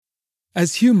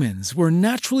As humans, we're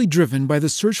naturally driven by the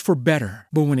search for better.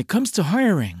 But when it comes to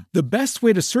hiring, the best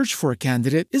way to search for a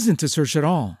candidate isn't to search at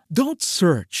all. Don't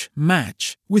search,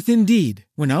 match with Indeed.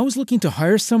 When I was looking to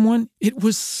hire someone, it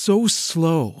was so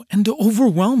slow and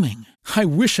overwhelming. I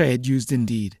wish I had used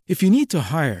Indeed. If you need to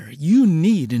hire, you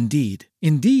need Indeed.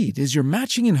 Indeed is your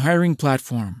matching and hiring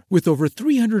platform with over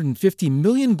 350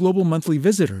 million global monthly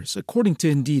visitors, according to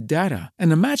Indeed data,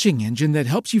 and a matching engine that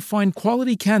helps you find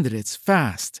quality candidates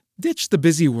fast. Ditch the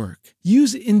busy work.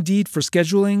 Use Indeed for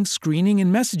scheduling, screening,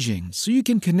 and messaging so you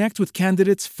can connect with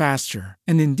candidates faster.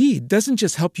 And Indeed doesn't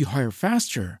just help you hire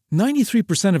faster.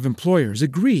 93% of employers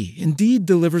agree Indeed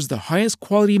delivers the highest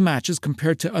quality matches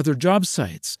compared to other job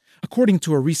sites, according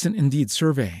to a recent Indeed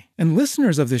survey. And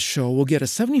listeners of this show will get a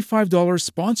 $75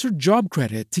 sponsored job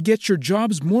credit to get your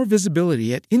jobs more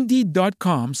visibility at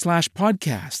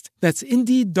Indeed.com/podcast. That's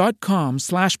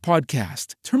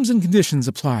Indeed.com/podcast. Terms and conditions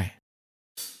apply.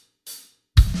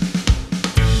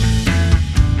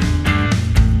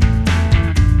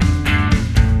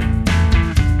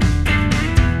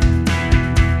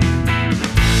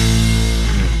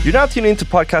 You're now tuning into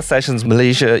Podcast Sessions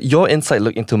Malaysia, your inside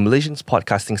look into Malaysia's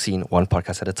podcasting scene, one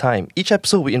podcast at a time. Each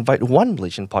episode, we invite one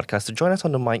Malaysian podcast to join us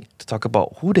on the mic to talk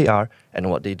about who they are and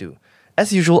what they do.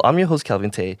 As usual, I'm your host, Kelvin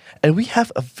Tay, and we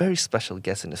have a very special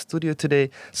guest in the studio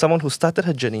today, someone who started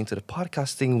her journey into the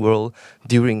podcasting world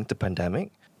during the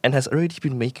pandemic and has already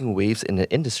been making waves in the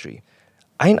industry.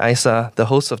 Ain Aisa, the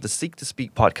host of the Seek to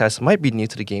Speak podcast, might be new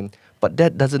to the game, but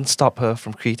that doesn't stop her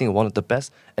from creating one of the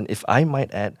best, and if I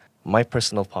might add, my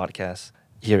personal podcast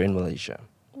here in Malaysia.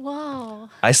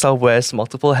 Wow. Aisa wears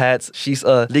multiple hats. She's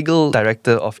a legal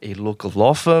director of a local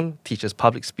law firm, teaches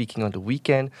public speaking on the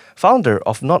weekend, founder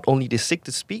of not only the Seek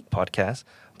to Speak podcast,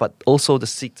 but also the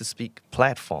Seek to Speak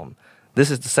platform.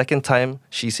 This is the second time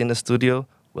she's in the studio.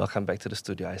 Welcome back to the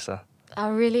studio, Aisa.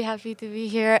 I'm really happy to be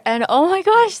here. And oh my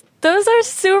gosh, those are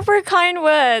super kind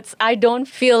words. I don't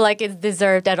feel like it's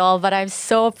deserved at all, but I'm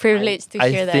so privileged to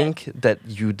hear that. I think that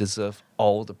you deserve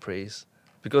all the praise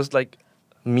because like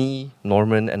me,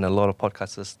 Norman, and a lot of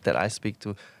podcasters that I speak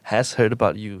to has heard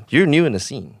about you. You're new in the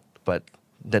scene, but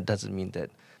that doesn't mean that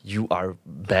you are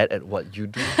bad at what you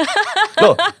do.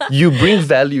 No, you bring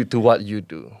value to what you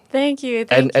do. Thank you.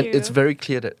 And it's very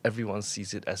clear that everyone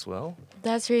sees it as well.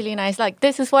 That's really nice. Like,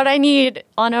 this is what I need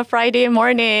on a Friday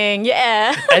morning.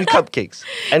 Yeah. And cupcakes.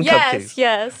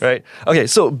 Yes. Right. Okay,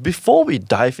 so before we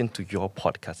dive into your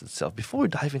podcast itself, before we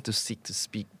dive into Seek to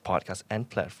Speak podcast and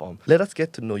platform, let us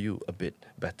get to know you a bit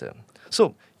better.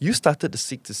 So, you started the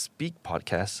Seek to Speak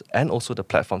podcast and also the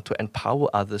platform to empower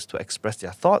others to express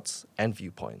their thoughts and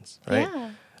viewpoints, right? Yeah.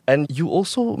 And you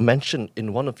also mentioned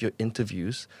in one of your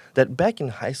interviews that back in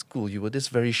high school, you were this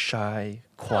very shy,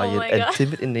 quiet, and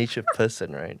timid in nature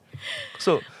person, right?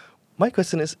 So, my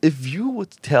question is, if you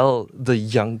would tell the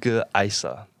younger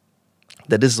Aisa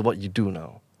that this is what you do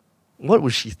now, what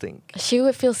would she think? She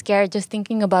would feel scared just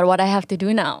thinking about what I have to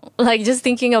do now. Like, just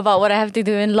thinking about what I have to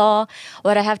do in law,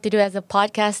 what I have to do as a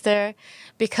podcaster.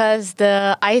 Because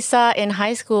the Aisa in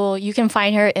high school, you can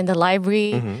find her in the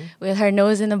library with her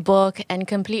nose in a book and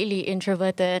completely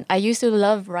introverted. I used to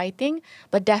love writing,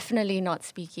 but definitely not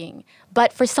speaking.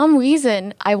 But for some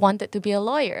reason, I wanted to be a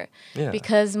lawyer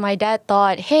because my dad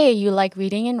thought, hey, you like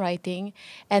reading and writing,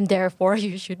 and therefore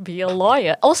you should be a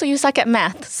lawyer. Also, you suck at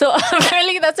math. So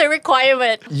apparently that's a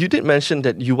requirement. You did mention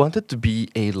that you wanted to be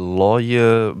a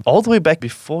lawyer all the way back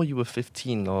before you were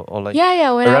 15 or like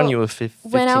around you were 15.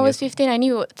 When I was 15, I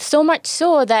knew so much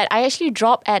so that I actually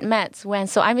dropped at maths.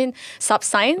 So I'm in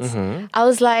sub-science. I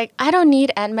was like, I don't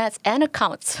need at maths and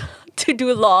accounts to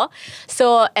do law.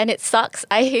 So, and it sucks.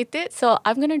 I hate it. So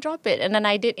I'm going to drop it. And then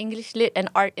I did English Lit and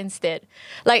art instead.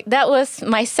 Like, that was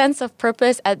my sense of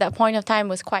purpose at that point of time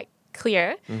was quite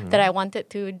clear that I wanted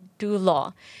to do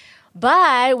law.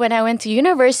 But when I went to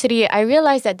university, I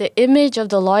realized that the image of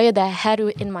the lawyer that I had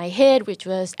in my head, which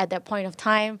was at that point of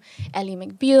time, Ally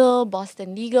McBeal,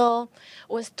 Boston Legal,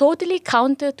 was totally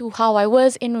counter to how I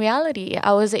was in reality.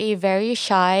 I was a very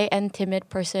shy and timid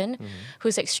person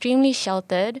who's extremely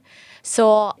sheltered.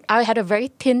 So I had a very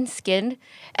thin skin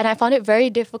and I found it very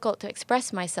difficult to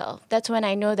express myself. That's when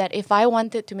I know that if I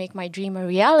wanted to make my dream a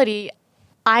reality,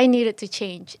 I needed to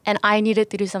change and I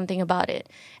needed to do something about it.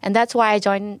 And that's why I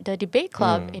joined the debate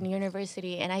club in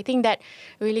university. And I think that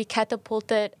really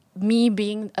catapulted me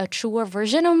being a truer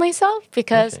version of myself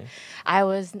because I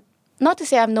was, not to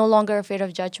say I'm no longer afraid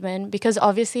of judgment, because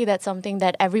obviously that's something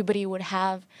that everybody would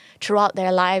have throughout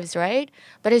their lives, right?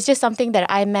 But it's just something that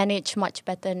I manage much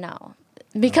better now.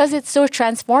 Because it's so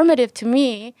transformative to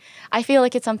me, I feel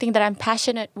like it's something that I'm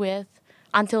passionate with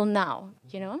until now.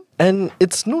 you know? And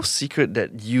it's no secret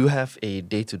that you have a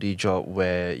day-to-day job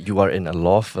where you are in a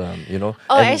law firm, you know?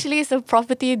 Oh, and actually, it's a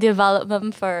property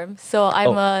development firm. So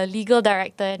I'm Oh. a legal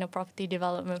director in a property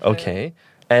development firm. Okay.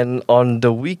 And on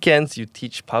the weekends, you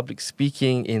teach public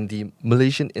speaking in the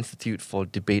Malaysian Institute for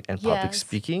Debate and Public Yes.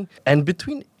 Speaking. And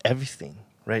between everything,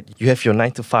 right, you have your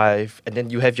 9 to 5, and then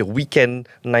you have your weekend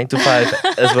 9 to 5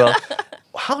 as well.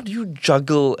 How do you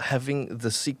juggle having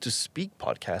the Seek to Speak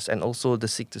podcast and also the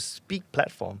Seek to Speak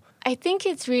platform? I think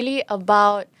it's really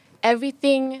about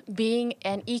everything being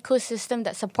an ecosystem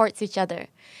that supports each other.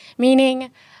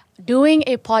 Meaning, doing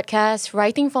a podcast,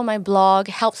 writing for my blog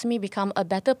helps me become a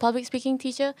better public speaking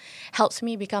teacher, helps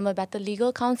me become a better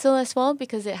legal counsel as well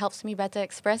because it helps me better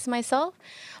express myself.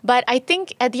 But I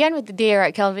think at the end of the day,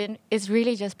 right, Kelvin, it's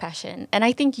really just passion. And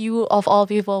I think you, of all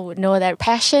people, would know that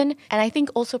passion and I think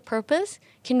also purpose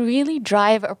can really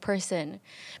drive a person.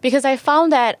 Because I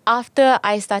found that after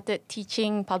I started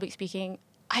teaching public speaking,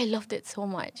 I loved it so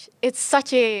much. It's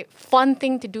such a fun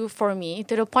thing to do for me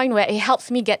to the point where it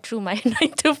helps me get through my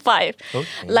 9 to 5. Okay.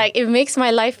 Like it makes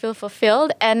my life feel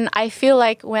fulfilled. And I feel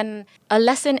like when a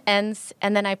lesson ends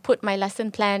and then I put my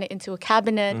lesson plan into a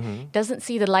cabinet, doesn't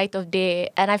see the light of day.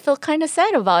 And I feel kind of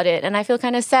sad about it. And I feel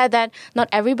kind of sad that not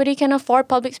everybody can afford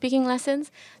public speaking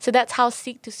lessons. So that's how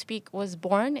Seek to Speak was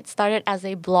born. It started as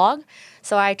a blog.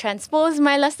 So I transposed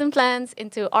my lesson plans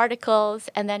into articles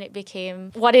and then it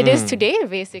became what it is today,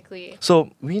 basically. So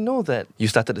we know that you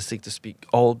started the Seek to Speak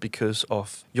all because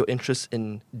of your interest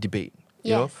in debate.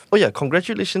 You know? Yes. Oh yeah,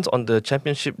 congratulations on the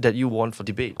championship that you won for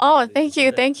debate. Oh, thank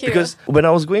you. Because when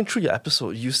I was going through your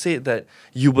episode, you said that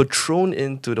you were thrown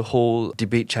into the whole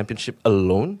debate championship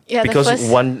alone. Yeah, the because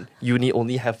first- one uni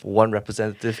only have one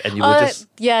representative and you were just...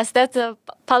 Yes, that's a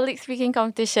public speaking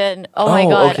competition. Oh my Oh,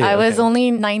 God. okay, I was okay. only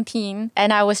 19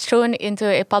 and I was thrown into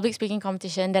a public speaking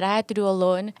competition that I had to do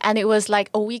alone. And it was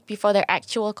like a week before their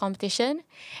actual competition.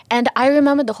 And I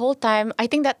remember the whole time, I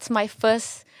think that's my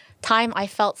first time I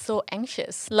felt so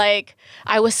anxious. Like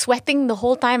I was sweating the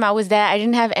whole time I was there. I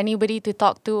didn't have anybody to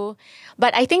talk to.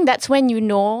 But I think that's when you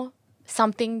know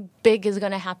something big is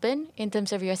going to happen in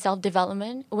terms of your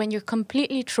self-development, when you're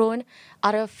completely thrown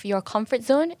out of your comfort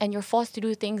zone and you're forced to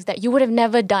do things that you would have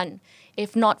never done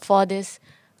if not for this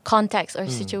context or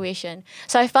situation.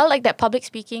 So I felt like that public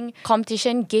speaking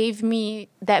competition gave me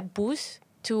that boost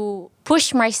to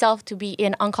push myself to be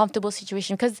in uncomfortable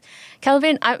situation. Because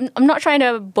Kelvin, I'm not trying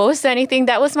to boast or anything.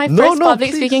 That was my first public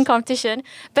please. speaking competition,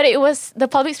 but it was the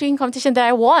public speaking competition that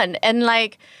I won. And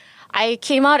like, I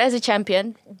came out as a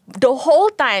champion. The whole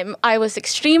time I was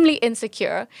extremely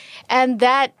insecure. And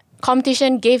that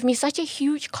competition gave me such a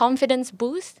huge confidence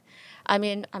boost. I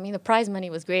mean, the prize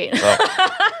money was great.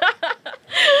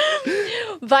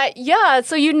 But yeah,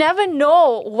 so you never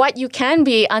know what you can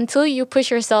be until you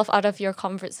push yourself out of your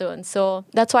comfort zone. So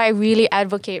that's why I really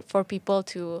advocate for people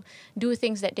to do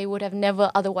things that they would have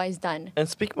never otherwise done. And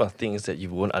speaking about things that you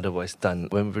won't otherwise done,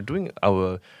 when we were doing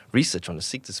our research on the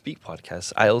Seek to Speak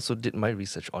podcast, I also did my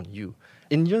research on you.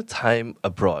 In your time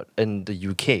abroad in the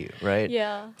UK, right?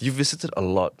 Yeah. You visited a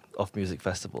lot of music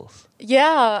festivals.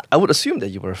 Yeah. I would assume that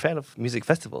you were a fan of music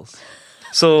festivals.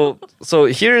 So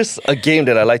here's a game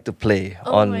that I like to play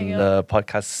Oh on my God.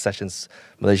 podcast sessions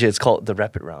Malaysia. It's called the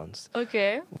Rapid Rounds.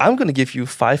 Okay. I'm going to give you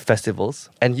 5 festivals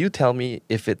and you tell me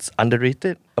if it's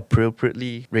underrated,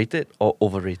 appropriately rated, or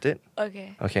overrated.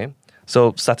 Okay. Okay?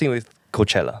 So starting with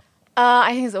Coachella.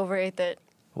 I think it's overrated.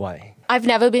 Why? I've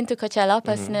never been to Coachella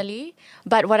personally,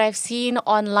 but what I've seen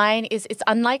online is it's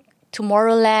unlike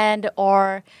Tomorrowland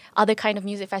or other kind of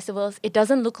music festivals. It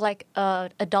doesn't look like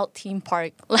an adult theme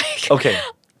park. Like Okay.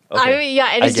 I mean,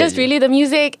 yeah, and I it's get just you. really the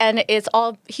music and it's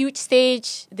all huge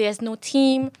stage. There's no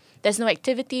team. There's no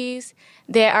activities.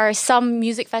 There are some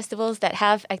music festivals that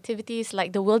have activities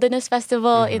like the Wilderness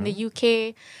Festival in the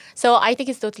UK. So I think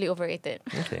it's totally overrated.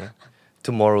 Okay.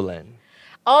 Tomorrowland.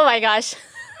 Oh my gosh.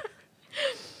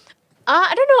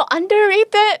 I don't know,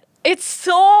 underrated.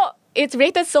 It's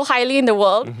rated so highly in the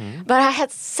world, but I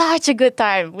had such a good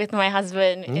time with my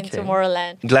husband in Okay.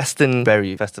 Tomorrowland.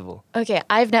 Glastonbury Festival. Okay,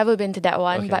 I've never been to that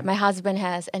one, Okay. but my husband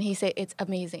has, and he said it's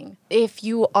amazing. If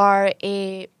you are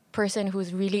a person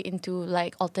who's really into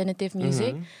like alternative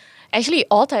music, actually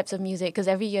all types of music, because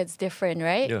every year it's different,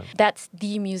 right? Yeah. That's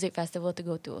the music festival to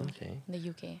go to Okay. in the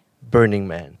UK. Burning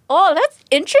Man. Oh, that's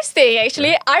interesting,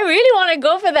 actually. I really want to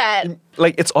go for that.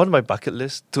 Like, it's on my bucket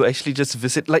list to actually just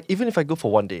visit. Like, even if I go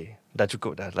for one day, that you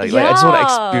go there. Like I just want to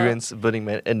Yeah. experience Burning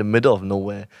Man in the middle of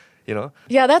nowhere, you know?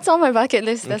 Yeah, that's on my bucket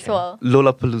list as well.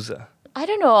 Lollapalooza. I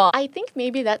don't know. I think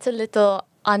maybe that's a little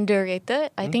underrated,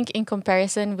 I think, in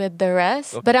comparison with the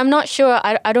rest. But I'm not sure.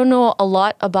 I don't know a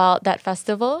lot about that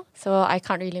festival, so I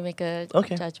can't really make a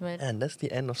judgment. And that's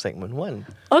the end of segment 1.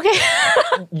 Okay.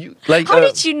 You like How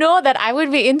did you know that I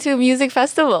would be into music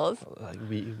festivals? like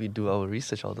we do our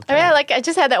research all the I time. mean, like I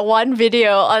just had that one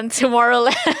video on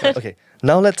Tomorrowland. Okay,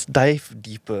 now let's dive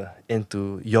deeper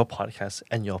into your podcast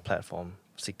and your platform,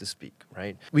 Seek to Speak,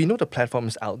 right? We know the platform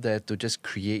is out there to just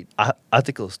create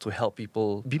articles to help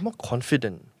people be more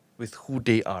confident with who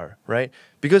they are, right?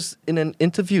 Because in an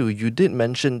interview, you did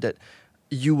mention that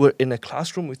you were in a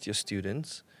classroom with your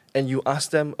students and you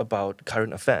asked them about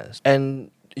current affairs.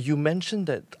 And you mentioned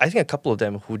that I think a couple of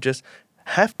them who just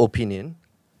have opinion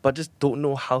but just don't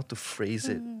know how to phrase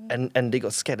it. And they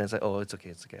got scared and said, oh, it's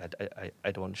okay.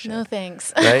 I don't want to share. No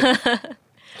thanks. Right?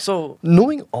 So,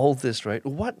 knowing all this, right,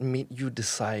 what made you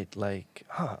decide, like,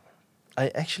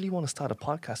 I actually want to start a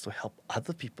podcast to help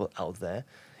other people out there,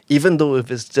 even though if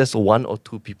it's just 1 or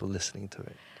 2 people listening to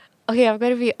it? Okay, I'm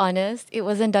going to be honest. It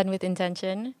wasn't done with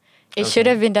intention. It should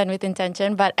have been done with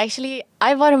intention. But actually,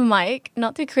 I bought a mic,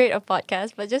 not to create a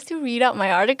podcast, but just to read out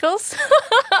my articles.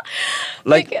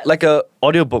 like a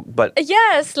audiobook, but...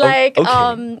 Yes, like,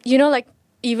 okay. you know, like,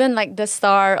 even like The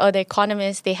Star or The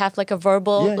Economist, they have like a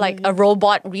verbal, a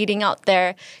robot reading out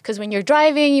there. Because when you're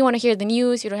driving, you want to hear the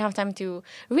news, you don't have time to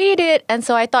read it. And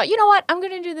so I thought, you know what, I'm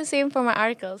going to do the same for my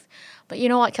articles. But you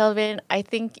know what, Kelvin, I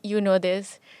think you know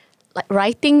this. Like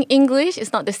writing English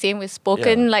is not the same with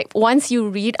spoken. Yeah. Like once you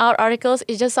read out articles,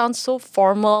 it just sounds so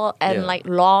formal and like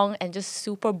long and just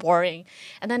super boring.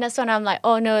 And then that's when I'm like,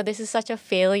 oh no, this is such a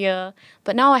failure.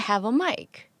 But now I have a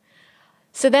mic.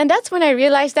 So then that's when I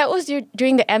realized that was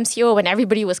during the MCO when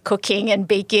everybody was cooking and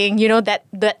baking, you know, that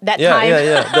time.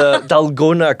 The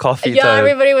Dalgona coffee Yeah, time.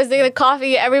 everybody was doing the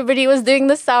coffee. Everybody was doing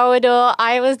the sourdough.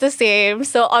 I was the same.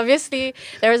 So obviously,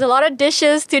 there was a lot of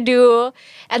dishes to do.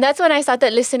 And that's when I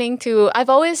started listening to... I've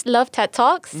always loved TED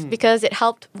Talks because it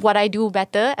helped what I do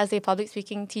better as a public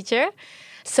speaking teacher.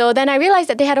 So then I realized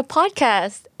that they had a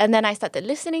podcast. And then I started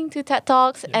listening to TED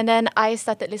Talks. And then I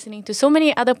started listening to so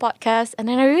many other podcasts. And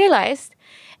then I realized...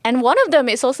 And one of them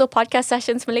is also Podcast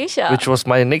Sessions Malaysia. Which was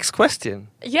my next question.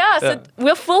 Yeah, so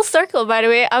we're full circle, by the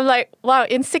way. I'm like, wow,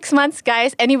 in 6 months,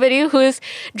 guys, anybody who's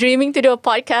dreaming to do a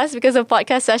podcast because of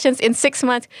Podcast Sessions, in 6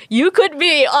 months, you could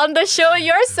be on the show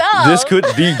yourself. This could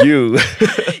be you.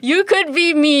 You could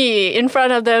be me in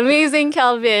front of the amazing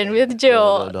Kelvin with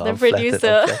Joe, No, the I'm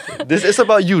producer. flattered. This is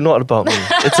about you, not about me.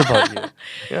 It's about you.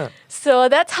 Yeah. So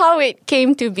that's how it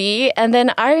came to be. And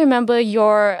then I remember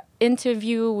your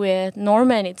interview with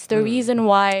Norman. It's the reason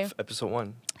why... Episode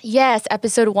 1. Yes,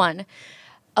 episode 1.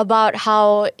 About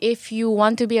how if you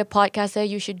want to be a podcaster,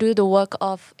 you should do the work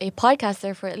of a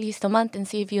podcaster for at least a month and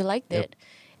see if you liked it.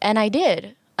 And I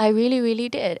did. I really, really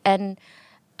did. And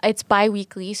it's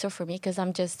bi-weekly, so for me, because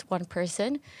I'm just one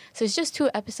person. So it's just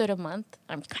 2 episodes a month.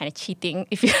 I'm kind of cheating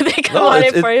if you think about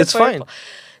it. It's fine.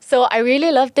 So I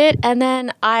really loved it. And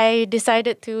then I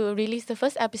decided to release the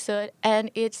first episode. And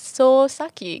it's so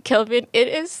sucky, Kelvin. It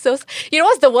is so... You know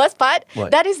what's the worst part?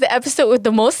 What? That is the episode with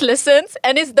the most listens.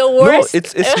 And it's the worst. No,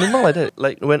 it's normal like that.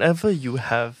 Like whenever you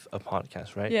have a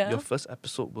podcast, right? Yeah. Your first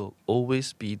episode will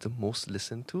always be the most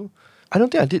listened to. I don't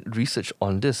think I did research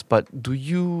on this, but do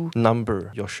you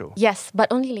number your show? Yes, but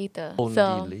only later. Only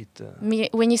later.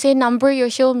 When you say number your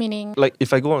show, meaning... Like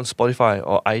if I go on Spotify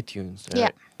or iTunes, right, Yeah.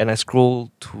 and I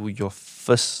scroll to your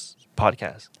first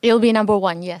podcast, It'll be number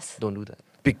 1, yes. don't do that.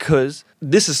 Because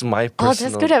this is my personal... Oh,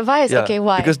 that's good advice. Okay,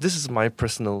 why? Because this is my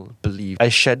personal belief. I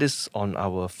shared this on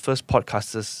our first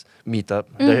podcasters meetup.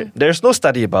 There's no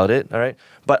study about it, all right?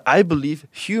 But I believe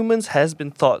humans has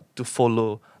been taught to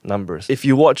follow numbers. If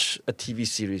you watch a TV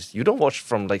series, you don't watch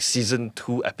from like season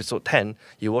 2, episode 10.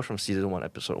 You watch from season 1,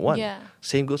 episode 1. Yeah.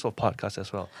 Same goes for podcasts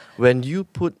as well. When you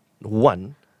put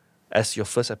 1 as your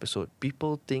first episode,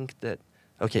 people think that,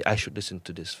 okay, I should listen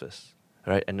to this first.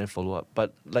 Right, and then follow up.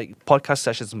 But like Podcast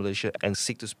Sessions Malaysia and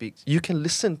Seek to Speak, you can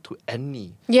listen to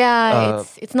any. Yeah,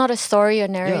 it's not a story or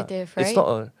narrative, right? It's not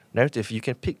a narrative. You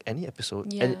can pick any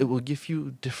episode Yeah. and it will give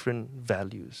you different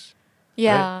values.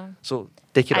 Yeah. Right? So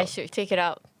take it I out. should take it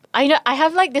out. I know I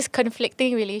have like this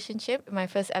conflicting relationship in my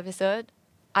first episode.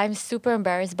 I'm super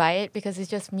embarrassed by it because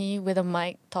it's just me with a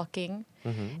mic talking.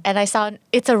 And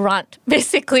it's a rant,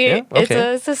 basically. Yeah,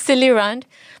 okay. It's a silly rant.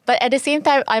 But at the same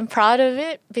time, I'm proud of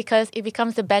it because it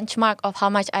becomes the benchmark of how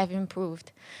much I've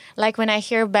improved. Like when I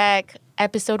hear back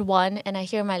episode 1 and I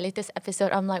hear my latest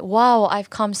episode, I'm like, wow, I've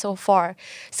come so far.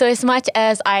 So as much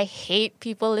as I hate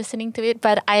people listening to it,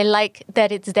 but I like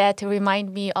that it's there to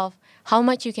remind me of how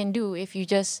much you can do if you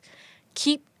just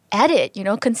keep at it, you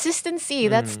know, consistency.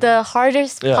 That's the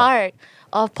hardest part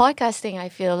of podcasting, I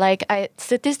feel. Like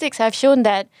statistics have shown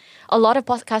that a lot of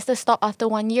podcasters stop after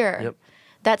 1 year. Yep.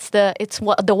 That's the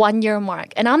 1 year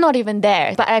mark. And I'm not even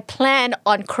there, but I plan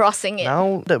on crossing it.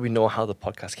 Now that we know how the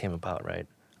podcast came about, right?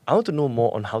 I want to know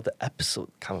more on how the episode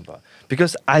came about.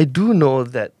 Because I do know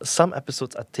that some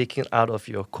episodes are taken out of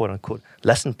your quote-unquote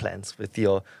lesson plans with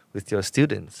your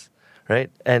students, right?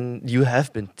 And you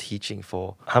have been teaching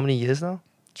for how many years now?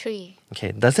 3.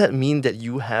 Okay, does that mean that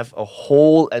you have a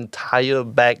whole entire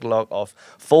backlog of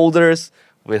folders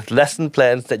with lesson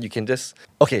plans that you can just...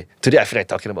 Okay, today I feel like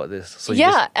talking about this. So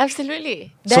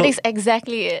Absolutely. That is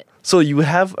exactly it. So you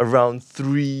have around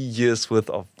 3 years worth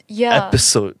of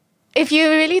episode. If you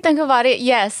really think about it,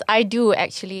 yes, I do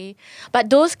actually. But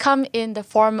those come in the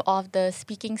form of the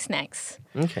speaking snacks.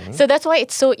 Okay. So that's why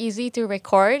it's so easy to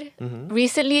record.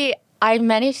 Recently, I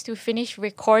managed to finish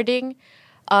record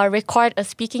a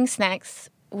speaking snacks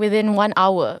within 1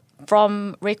 hour.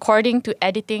 From recording to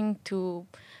editing to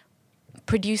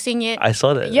producing it. I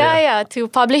saw that. Yeah, to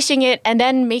publishing it and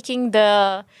then making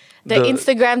the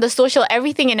Instagram, the social,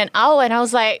 everything in an hour. And I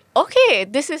was like, okay,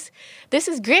 this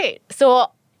is great.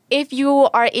 So if you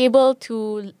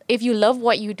love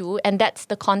what you do and that's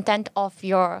the content of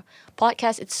your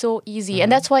podcast, it's so easy. And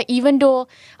that's why even though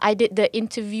I did the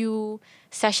interview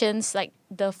sessions, like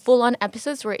the full-on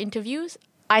episodes were interviews,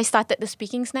 I started the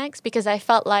speaking snacks because I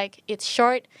felt like it's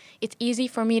short, it's easy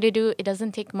for me to do, it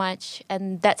doesn't take much,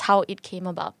 and that's how it came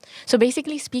about. So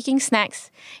basically, speaking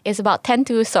snacks is about 10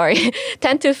 to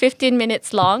 15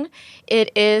 minutes long.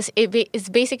 It's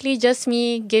basically just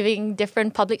me giving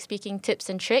different public speaking tips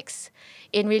and tricks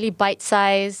in really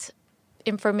bite-sized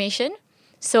information.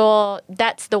 So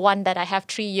that's the one that I have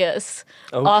 3 years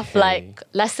of like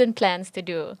lesson plans to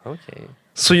do. Okay.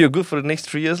 So you're good for the next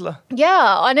 3 years lah?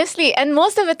 Yeah, honestly. And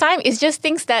most of the time, it's just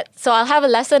things that... So I'll have a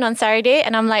lesson on Saturday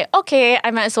and I'm like, okay,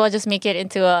 I might as well just make it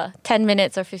into a 10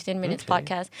 minutes or 15 minutes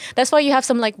podcast. That's why you have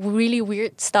some like really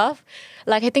weird stuff.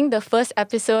 Like I think the first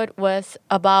episode was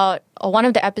about... Or one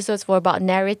of the episodes were about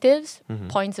narratives,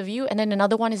 points of view. And then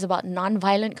another one is about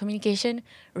non-violent communication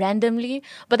randomly.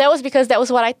 But that was because that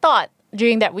was what I thought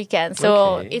during that weekend.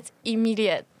 So it's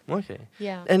immediate. Okay.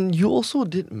 Yeah. And you also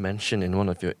did mention in one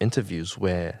of your interviews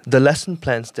where the lesson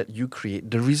plans that you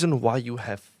create, the reason why you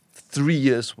have 3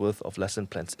 years worth of lesson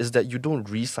plans is that you don't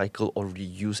recycle or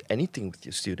reuse anything with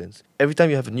your students. Every time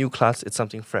you have a new class, it's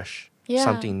something fresh,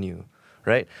 something new,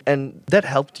 right? And that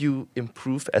helped you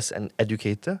improve as an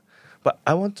educator. But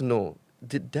I want to know,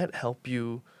 did that help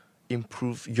you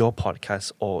improve your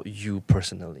podcast or you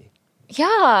personally?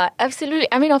 Yeah, absolutely.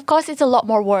 I mean, of course, it's a lot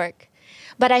more work.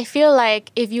 But I feel like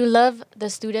if you love the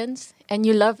students and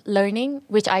you love learning,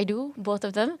 which I do, both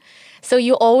of them, so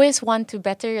you always want to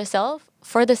better yourself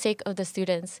for the sake of the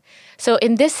students. So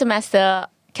in this semester,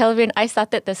 Kelvin, I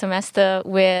started the semester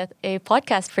with a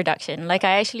podcast production. Like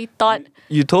I actually taught...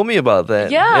 You told me about that.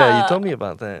 Yeah, you told me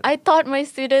about that. I taught my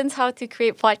students how to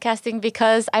create podcasting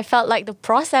because I felt like the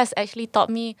process actually taught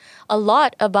me a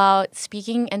lot about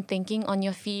speaking and thinking on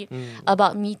your feet,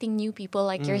 about meeting new people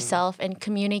like yourself and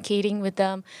communicating with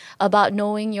them, about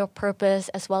knowing your purpose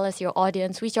as well as your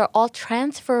audience, which are all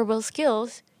transferable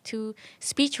skills to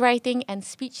speech writing and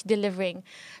speech delivering.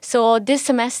 So this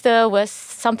semester was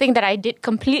something that I did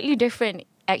completely different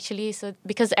actually, so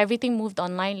because everything moved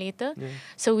online later.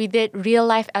 So we did real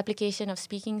life application of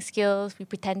speaking skills. We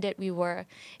pretended we were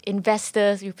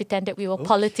investors, we pretended we were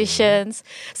politicians.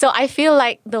 So I feel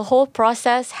like the whole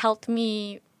process helped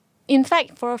me. In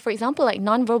fact, for example, like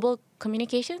nonverbal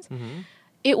communications,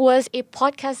 it was a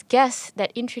podcast guest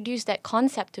that introduced that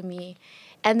concept to me.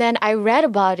 And then I read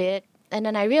about it. And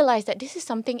then I realized that this is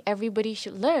something everybody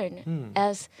should learn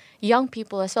as young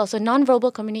people as well. So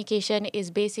nonverbal communication is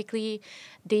basically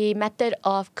the method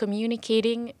of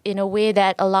communicating in a way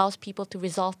that allows people to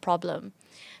resolve problems.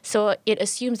 So it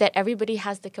assumes that everybody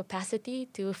has the capacity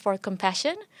for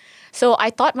compassion. So I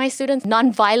taught my students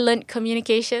nonviolent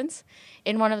communications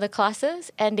in one of the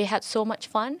classes, and they had so much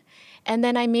fun. And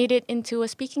then I made it into a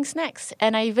speaking snacks.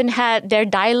 And I even had their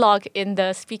dialogue in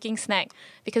the speaking snack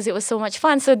because it was so much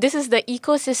fun. So this is the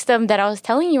ecosystem that I was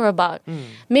telling you about.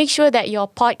 Make sure that your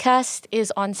podcast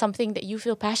is on something that you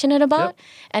feel passionate about.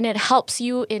 And it helps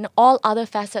you in all other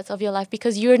facets of your life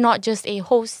because you're not just a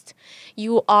host.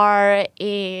 You are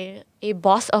a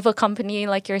boss of a company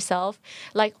like yourself.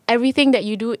 Like everything that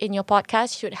you do in your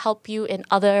podcast should help you in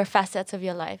other facets of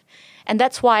your life. And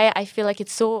that's why I feel like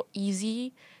it's so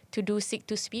easy to do Seek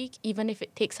to Speak, even if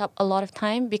it takes up a lot of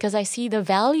time, because I see the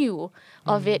value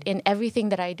of it in everything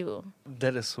that I do.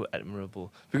 That is so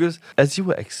admirable. Because as you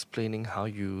were explaining how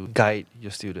you guide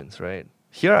your students, right?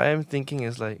 Here I am thinking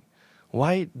is like,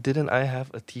 why didn't I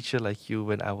have a teacher like you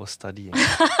when I was studying?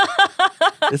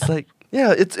 It's like,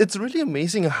 yeah, it's really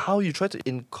amazing how you try to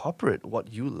incorporate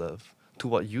what you love to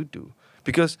what you do.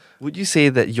 Because would you say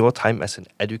that your time as an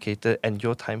educator and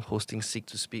your time hosting Seek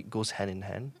to Speak goes hand in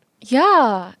hand?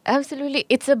 Yeah, absolutely.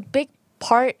 It's a big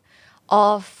part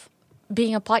of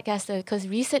being a podcaster because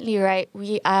recently, right,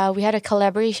 we had a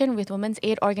collaboration with Women's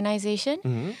Aid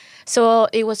Organization. So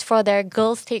it was for their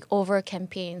Girls Take Over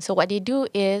campaign. So what they do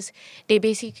is they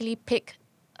basically pick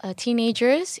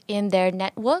teenagers in their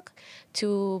network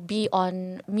to be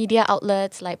on media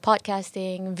outlets like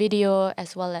podcasting, video,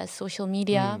 as well as social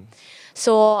media.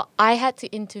 So I had to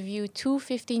interview two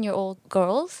 15-year-old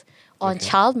girls on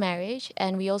child marriage,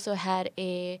 and we also had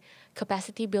a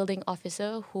capacity building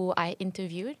officer who I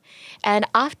interviewed. And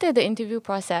after the interview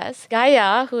process,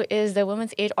 Gaia, who is the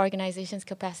Women's Aid Organization's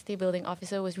capacity building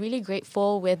officer, was really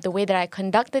grateful with the way that I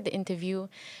conducted the interview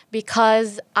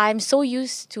because I'm so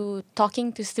used to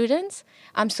talking to students.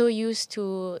 I'm so used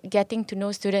to getting to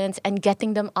know students and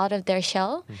getting them out of their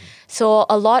shell. So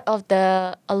a lot of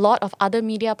other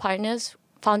media partners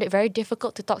found it very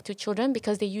difficult to talk to children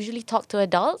because they usually talk to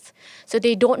adults. So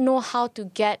they don't know how to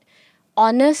get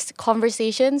honest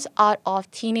conversations out of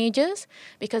teenagers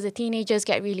because the teenagers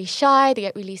get really shy, they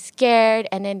get really scared,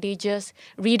 and then they just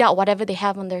read out whatever they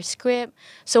have on their script.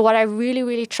 So what I really,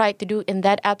 really tried to do in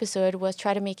that episode was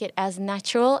try to make it as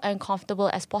natural and comfortable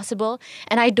as possible.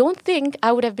 And I don't think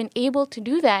I would have been able to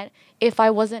do that if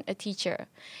I wasn't a teacher,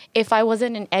 if I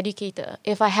wasn't an educator,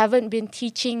 if I haven't been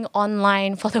teaching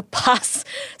online for the past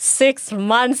 6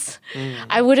 months,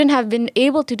 I wouldn't have been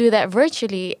able to do that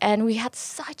virtually. And we had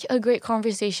such a great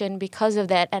conversation because of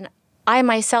that. And I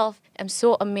myself am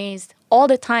so amazed all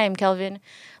the time, Kelvin,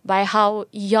 by how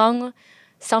young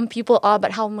some people are,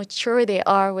 but how mature they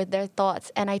are with their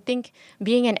thoughts. And I think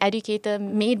being an educator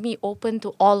made me open to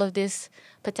all of this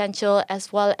potential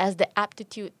as well as the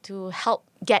aptitude to help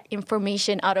get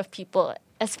information out of people,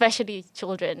 especially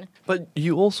children. But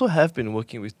you also have been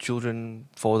working with children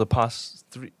for the past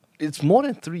it's more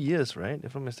than 3 years, right?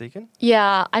 If I'm mistaken?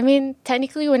 Yeah, I mean,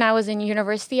 technically when I was in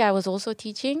university, I was also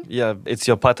teaching. Yeah, it's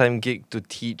your part-time gig to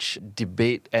teach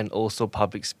debate and also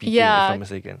public speaking, if I'm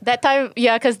mistaken. That time,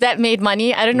 yeah, because that made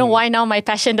money. I don't know why now my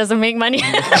passion doesn't make money.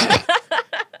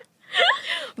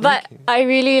 But I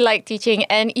really like teaching.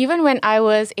 And even when I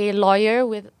was a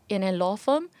lawyer in a law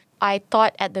firm, I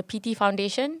taught at the PT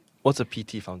Foundation. What's a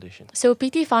PT Foundation? So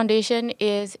PT Foundation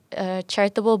is a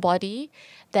charitable body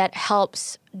that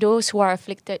helps those who are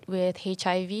afflicted with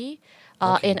HIV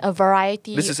in a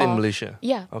variety This is in Malaysia?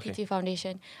 Yeah, Okay. PT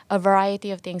Foundation. A variety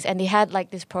of things. And they had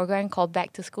like this program called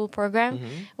Back to School program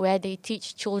where they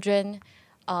teach children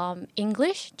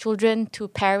English, children to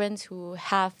parents who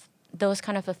have those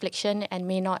kind of affliction and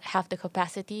may not have the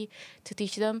capacity to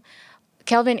teach them.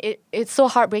 Kelvin, it's so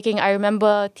heartbreaking. I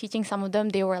remember teaching some of them.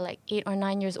 They were like 8 or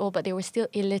 9 years old, but they were still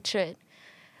illiterate.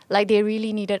 Like they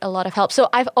really needed a lot of help. So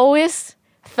I've always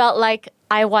felt like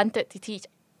I wanted to teach.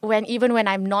 Even when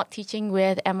I'm not teaching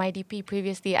with MIDP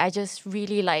previously, I just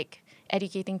really like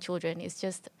educating children. It's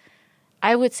just,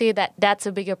 I would say that that's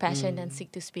a bigger passion than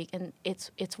Seek to Speak. And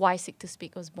it's why Seek to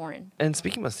Speak was born. And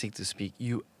speaking of Seek to Speak,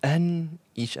 you end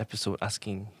each episode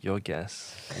asking your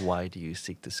guests, why do you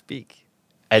seek to speak?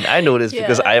 And I know this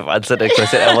because I've answered that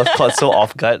question. I was caught so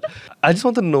off guard. I just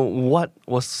want to know what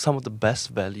was some of the best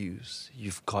values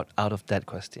you've got out of that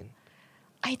question.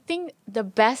 I think the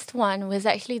best one was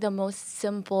actually the most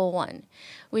simple one,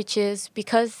 which is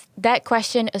because that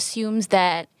question assumes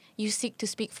that you seek to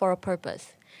speak for a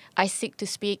purpose. I seek to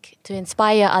speak to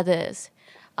inspire others.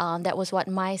 That was what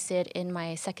Mai said in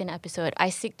my second episode.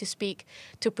 I seek to speak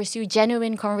to pursue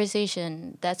genuine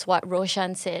conversation. That's what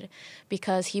Roshan said,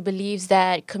 because he believes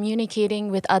that communicating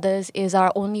with others is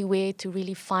our only way to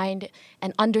really find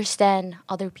and understand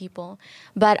other people.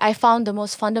 But I found the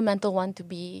most fundamental one to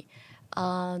be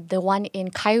the one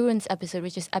in Khairun's episode,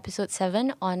 which is episode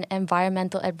 7 on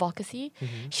environmental advocacy.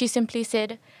 She simply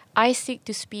said, I seek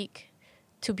to speak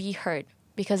to be heard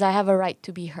because I have a right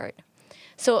to be heard.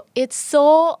 So it's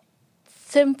so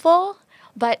simple,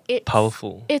 but it's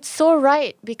powerful. It's so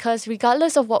right because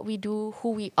regardless of what we do, who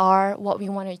we are, what we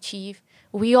want to achieve,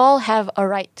 we all have a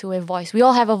right to a voice. We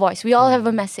all have a voice. We all have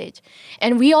a message.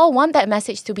 And we all want that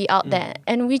message to be out there.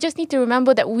 And we just need to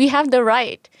remember that we have the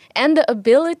right and the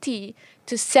ability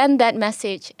to send that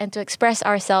message and to express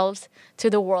ourselves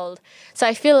to the world. So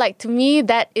I feel like to me,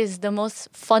 that is the most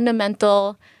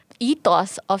fundamental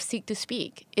ethos of Seek to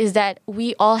Speak, is that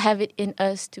we all have it in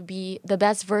us to be the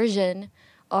best version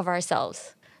of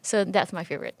ourselves. So that's my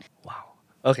favorite. Wow.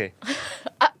 Okay.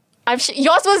 I'm sure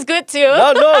yours was good too.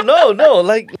 No.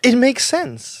 Like, it makes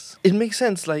sense. it makes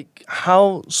sense, like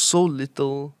how so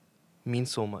little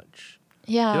means so much.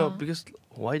 Yeah. You know, because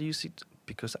why do you seek?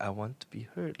 Because I want to be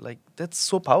heard. Like that's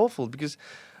so powerful. Because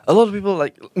a lot of people,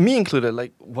 like me included,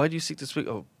 like why do you seek to speak?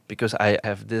 Oh, because I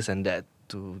have this and that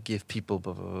to give people,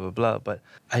 blah blah blah blah. But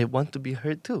I want to be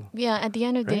heard too. Yeah, at the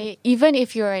end of the Right? day, even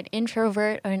if you're an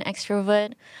introvert or an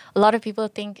extrovert, a lot of people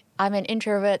think I'm an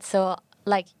introvert, so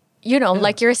like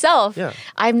like yourself, Yeah.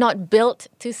 I'm not built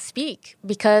to speak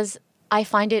because I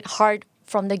find it hard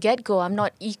from the get-go. I'm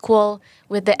not equal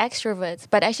with the extroverts,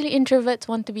 but actually introverts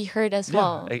want to be heard as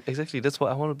well. Exactly. That's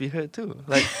what I want to be heard too.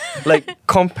 Like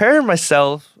compare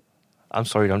myself. I'm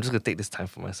sorry, I'm just gonna take this time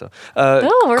for myself.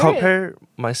 Don't worry. Compare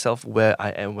myself where I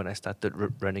am when I started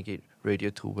Renegade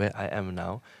Radio to where I am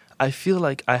now. I feel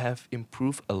like I have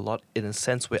improved a lot in a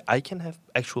sense where I can have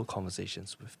actual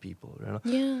conversations with people. You know,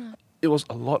 Yeah. it was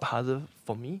a lot harder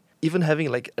for me. Even having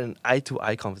like an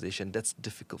eye-to-eye conversation, that's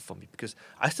difficult for me because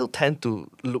I still tend to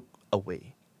look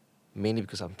away, mainly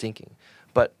because I'm thinking.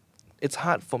 But it's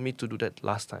hard for me to do that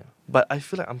last time. But I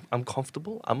feel like I'm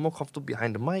comfortable. I'm more comfortable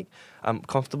behind the mic. I'm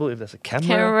comfortable if there's a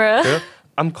camera. You know?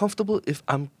 I'm comfortable if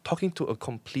I'm talking to a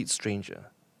complete stranger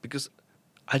because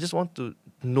I just want to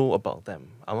know about them.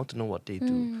 I want to know what they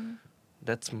do.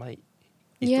 That's my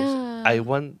ethos. Yeah. I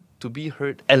want to be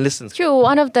heard and listened. True.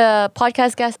 One of the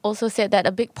podcast guests also said that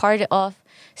a big part of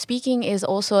speaking is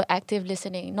also active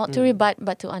listening, not to rebut,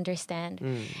 but to understand.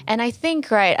 And I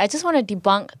think, right, I just want to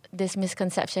debunk this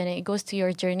misconception. It goes to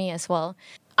your journey as well.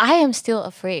 I am still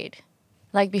afraid.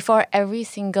 Like before every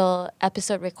single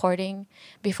episode recording,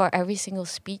 before every single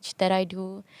speech that I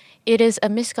do, it is a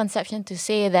misconception to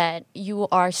say that you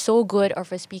are so good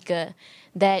of a speaker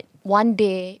that one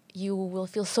day you will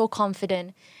feel so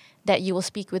confident that you will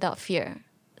speak without fear.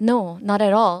 No, not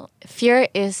at all. Fear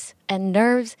is, and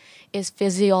nerves is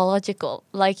physiological.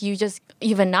 Like you just,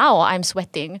 even now I'm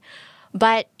sweating,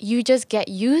 but you just get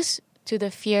used to the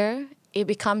fear. It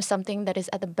becomes something that is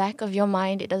at the back of your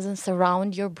mind. It doesn't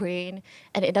surround your brain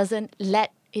and it doesn't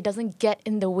get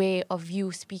in the way of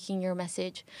you speaking your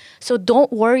message. So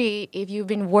don't worry if you've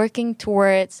been working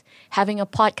towards having a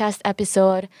podcast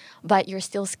episode, but you're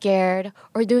still scared,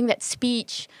 or doing that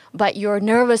speech, but you're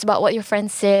nervous about what your friend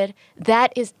said.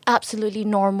 That is absolutely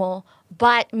normal.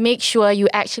 But make sure you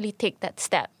actually take that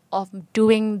step of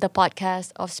doing the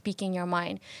podcast, of speaking your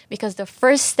mind, because the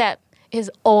first step is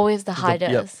always the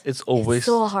hardest. It's always It's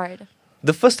so hard.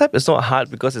 The first step is not hard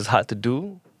because it's hard to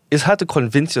do. It's hard to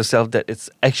convince yourself that it's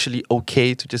actually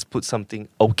okay to just put something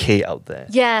okay out there.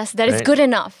 Yes, that is Right. good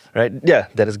enough. Right? Yeah,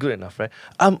 that is good enough, right?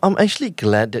 I'm actually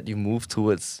glad that you moved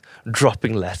towards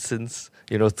dropping lessons,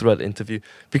 throughout the interview.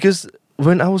 Because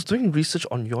when I was doing research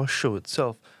on your show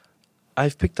itself,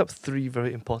 I've picked up 3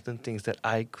 very important things that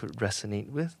I could resonate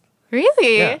with.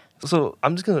 Really? Yeah. So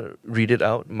I'm just going to read it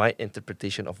out, my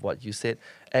interpretation of what you said.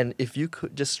 And if you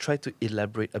could just try to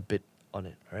elaborate a bit on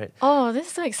it, right? Oh, this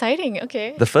is so exciting.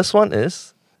 Okay. The first one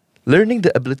is learning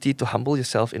the ability to humble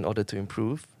yourself in order to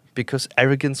improve because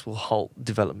arrogance will halt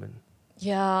development.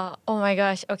 Yeah. Oh my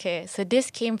gosh. Okay. So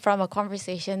this came from a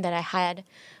conversation that I had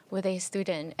with a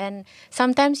student. And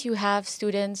sometimes you have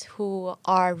students who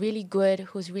are really good,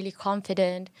 who's really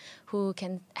confident, who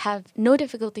can have no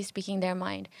difficulty speaking their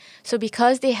mind. So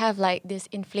because they have like this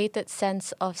inflated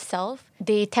sense of self,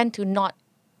 they tend to not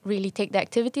really take the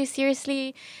activity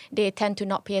seriously. They tend to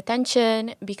not pay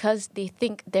attention because they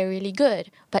think they're really good.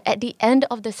 But at the end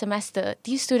of the semester,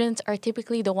 these students are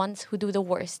typically the ones who do the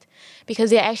worst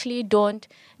because they actually don't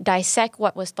dissect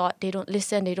what was taught. They don't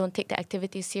listen. They don't take the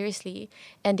activity seriously,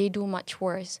 and they do much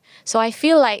worse. So I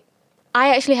feel like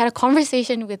I actually had a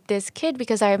conversation with this kid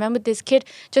because I remember this kid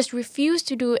just refused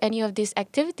to do any of these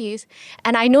activities.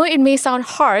 And I know it may sound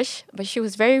harsh, but she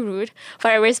was very rude.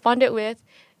 But I responded with,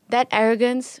 that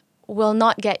arrogance will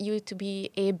not get you to be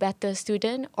a better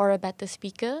student or a better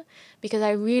speaker, because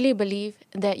I really believe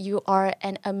that you are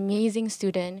an amazing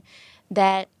student,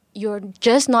 that you're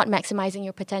just not maximizing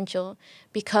your potential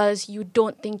because you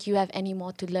don't think you have any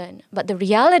more to learn. But the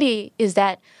reality is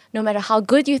that no matter how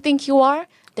good you think you are,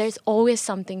 there's always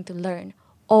something to learn.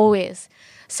 Always.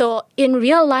 So in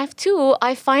real life too,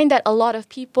 I find that a lot of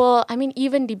people,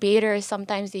 even debaters,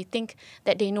 sometimes they think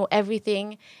that they know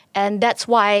everything. And that's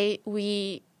why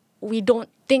we don't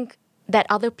think that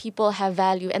other people have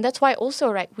value. And that's why also,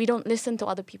 right, we don't listen to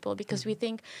other people because we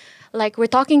think like we're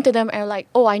talking to them and like,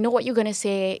 oh, I know what you're going to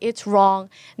say. It's wrong.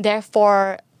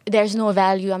 Therefore, there's no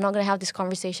value, I'm not going to have this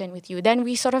conversation with you, then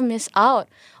we sort of miss out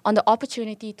on the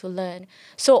opportunity to learn.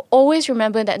 So always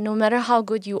remember that no matter how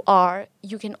good you are,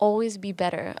 you can always be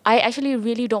better. I actually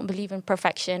really don't believe in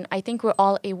perfection. I think we're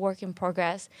all a work in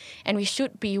progress and we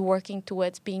should be working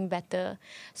towards being better.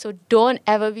 So don't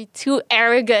ever be too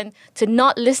arrogant to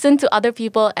not listen to other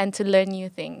people and to learn new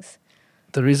things.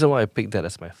 The reason why I picked that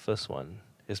as my first one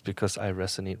is because I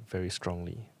resonate very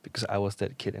strongly. Because I was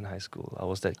that kid in high school. I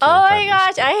was that kid Oh in my primary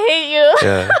gosh, school. I hate you.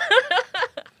 Yeah.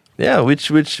 Yeah,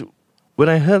 which when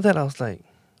I heard that I was like,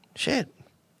 shit,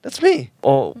 that's me.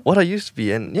 Or what I used to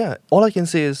be. And yeah, all I can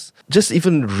say is just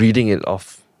even reading it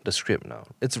off the script now,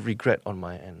 it's a regret on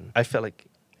my end. I felt like,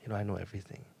 I know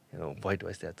everything. Why do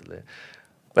I still have to learn?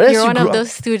 But as You're you one grow of up-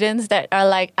 those students that are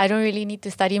like, I don't really need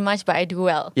to study much, but I do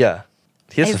well. Yeah.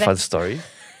 Here's a fun Exact- story.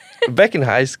 Back in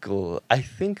high school, I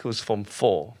think it was Form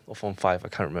 4 or Form 5, I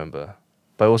can't remember.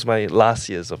 But it was my last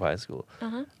years of high school.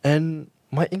 Uh-huh. And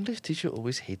my English teacher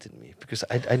always hated me because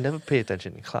I never paid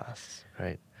attention in class,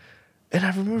 right? And I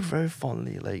remember very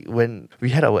fondly, like when we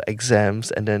had our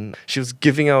exams and then she was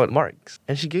giving out marks.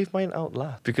 And she gave mine out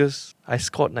last because I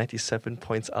scored 97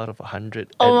 points out of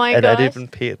 100. Oh my and I gosh. didn't even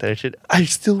pay attention. I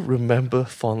still remember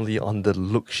fondly on the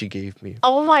look she gave me.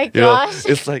 Oh my You know, gosh.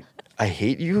 it's like, I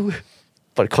hate you,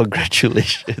 but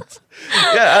congratulations.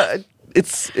 Yeah,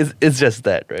 it's just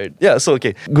that, right? Yeah, so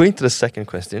okay, going to the second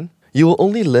question. You will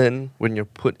only learn when you're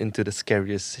put into the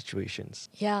scariest situations.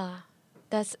 Yeah,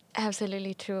 that's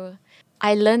absolutely true.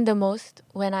 I learn the most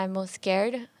when I'm most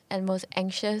scared and most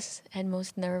anxious and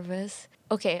most nervous.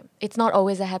 Okay, it's not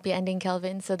always a happy ending,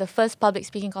 Kelvin. So the first public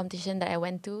speaking competition that I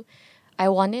went to, I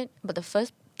won it. But the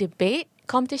first debate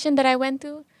competition that I went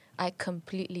to, I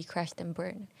completely crashed and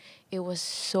burned. It was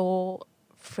so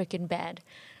freaking bad.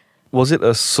 Was it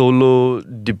a solo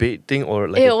debate thing or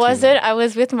like a It team? wasn't. I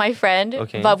was with my friend,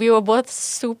 Okay. but we were both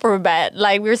super bad.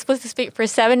 Like, we were supposed to speak for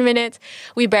 7 minutes.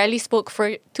 We barely spoke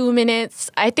for 2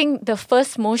 minutes. I think the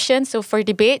first motion, so for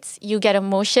debates, you get a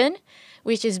motion,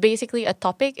 which is basically a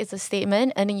topic, it's a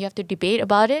statement, and then you have to debate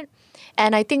about it.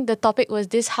 And I think the topic was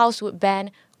this house would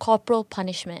ban corporal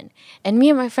punishment. And me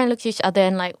and my friend looked at each other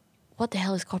and like, what the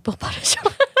hell is corporal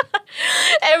punishment?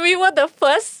 And we were the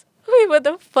first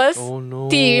Oh no.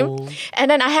 team.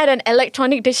 And then I had an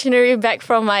electronic dictionary back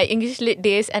from my English lit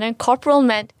days, and then corporal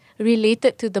meant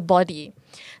related to the body.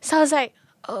 So I was like,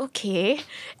 okay.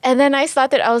 And then I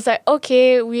was like,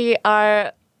 okay, we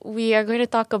are going to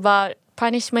talk about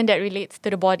punishment that relates to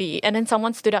the body. And then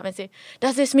someone stood up and said,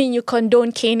 does this mean you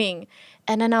condone caning?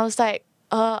 And then I was like,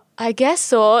 I guess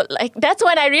so. Like, that's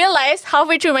when I realized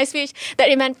halfway through my speech that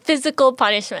it meant physical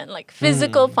punishment, like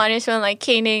physical punishment, like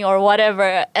caning or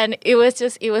whatever. And it was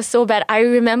so bad. I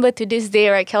remember to this day,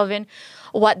 right, Kelvin,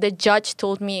 what the judge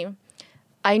told me.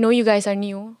 I know you guys are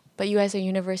new, but you guys are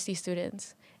university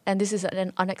students, and this is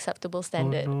an unacceptable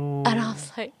standard. no. And I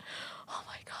was like, oh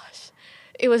my gosh.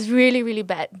 It was really, really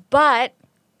bad. But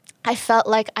I felt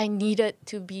like I needed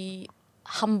to be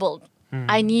humbled.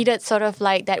 I needed sort of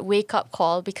like that wake-up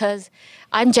call because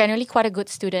I'm generally quite a good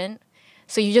student.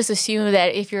 So you just assume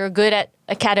that if you're good at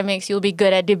academics, you'll be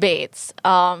good at debates.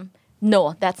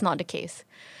 No, that's not the case.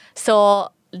 So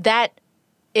that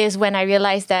is when I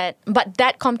realized that. But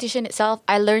that competition itself,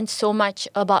 I learned so much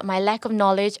about my lack of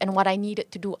knowledge and what I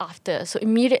needed to do after. So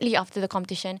immediately after the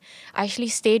competition, I actually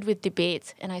stayed with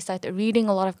debates and I started reading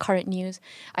a lot of current news.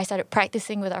 I started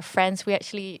practicing with our friends. We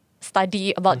actually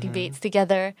study about debates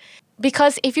together.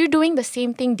 Because if you're doing the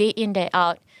same thing day in, day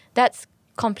out, that's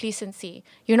complacency.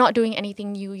 You're not doing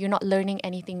anything new. You're not learning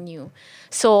anything new.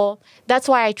 So that's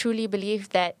why I truly believe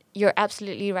that you're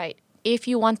absolutely right. If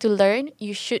you want to learn,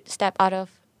 you should step out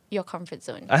of your comfort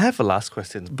zone. I have a last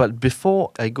question, but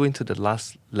before I go into the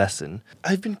last lesson,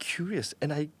 I've been curious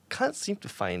and I can't seem to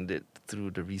find it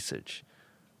through the research.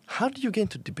 How did you get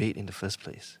into debate in the first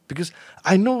place? Because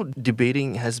I know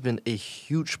debating has been a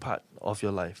huge part of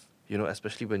your life,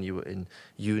 especially when you were in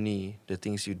uni, the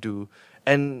things you do.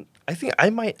 And I think I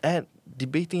might add,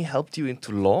 debating helped you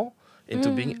into law, into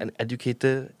being an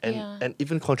educator, and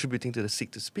even contributing to the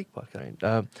Seek to Speak podcast,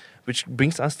 right? Which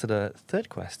brings us to the third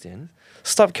question.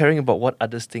 Stop caring about what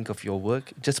others think of your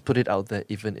work. Just put it out there,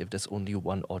 even if there's only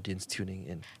one audience tuning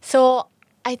in. So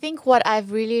I think what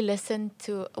I've really listened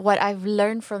to, what I've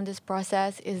learned from this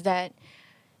process is that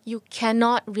you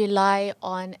cannot rely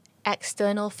on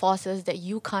external forces that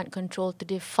you can't control to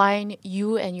define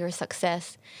you and your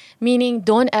success. Meaning,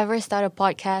 don't ever start a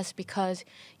podcast because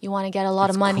you want to get a lot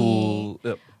of money.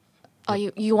 Cool. Yep. Or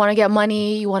you want to get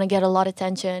money, you want to get a lot of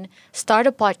attention. Start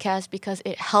a podcast because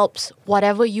it helps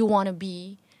whatever you want to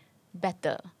be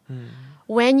better.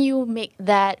 when you make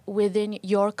that within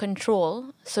your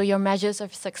control, so your measures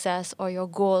of success or your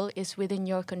goal is within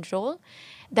your control,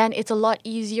 then it's a lot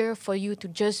easier for you to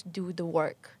just do the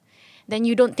work. Then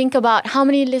you don't think about how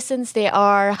many listens there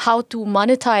are, how to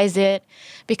monetize it,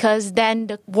 because then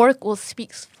the work will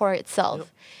speak for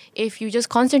itself. If you just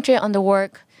concentrate on the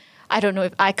work, I don't know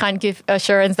if I can't give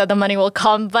assurance that the money will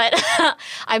come, but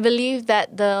I believe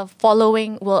that the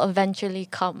following will eventually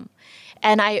come.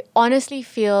 And I honestly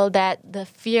feel that the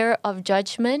fear of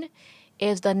judgment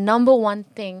is the number one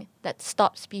thing that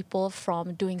stops people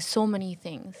from doing so many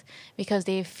things, because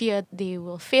they fear they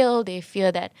will fail. They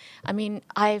fear that,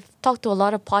 I've talked to a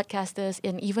lot of podcasters,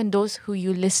 and even those who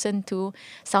you listen to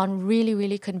sound really,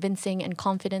 really convincing and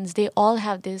confident. They all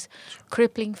have this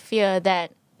crippling fear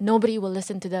that nobody will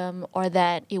listen to them, or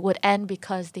that it would end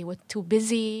because they were too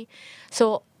busy.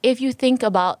 So if you think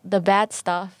about the bad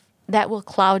stuff, that will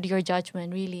cloud your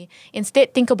judgment, really.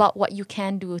 Instead, think about what you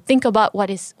can do. Think about what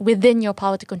is within your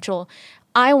power to control.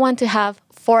 I want to have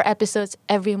 4 episodes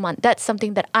every month. That's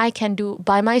something that I can do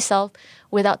by myself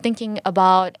without thinking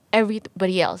about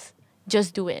everybody else.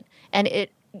 Just do it. And it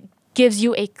gives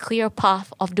you a clear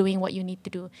path of doing what you need to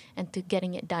do and to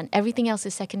getting it done. Everything else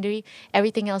is secondary.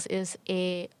 Everything else is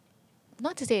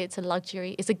not to say it's a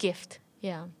luxury, it's a gift.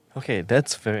 Yeah. Okay,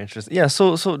 that's very interesting. Yeah,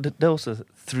 so that was the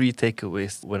 3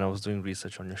 takeaways when I was doing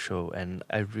research on your show, and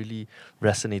I really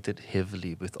resonated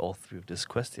heavily with all 3 of these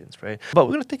questions, right? But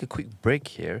we're going to take a quick break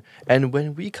here, and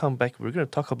when we come back, we're going to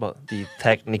talk about the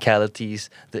technicalities,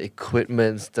 the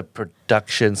equipments, the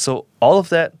production, so all of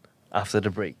that after the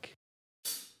break.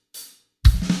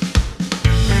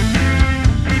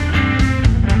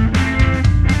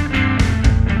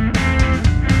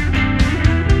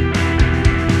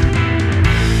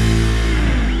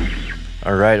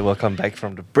 All right, welcome back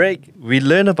from the break. We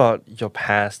learned about your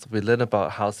past. We learned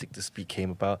about how Seek to Speak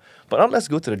came about. But now let's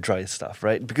go to the dry stuff,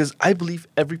 right? Because I believe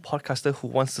every podcaster who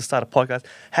wants to start a podcast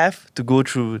have to go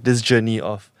through this journey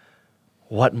of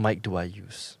what mic do I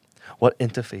use? What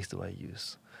interface do I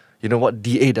use? What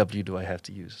DAW do I have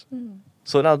to use?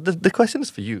 So now the question is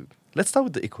for you. Let's start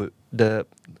with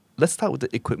let's start with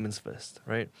the equipments first,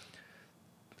 right?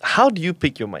 How do you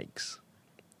pick your mics?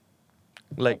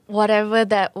 Like whatever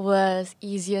that was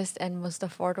easiest and most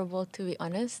affordable, to be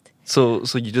honest. So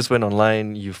you just went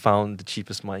online, you found the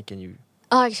cheapest mic, and you...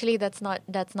 Oh, actually, that's not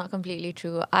completely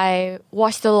true. I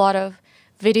watched a lot of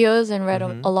videos and read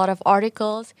a lot of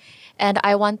articles, and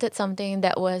I wanted something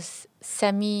that was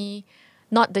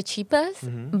not the cheapest,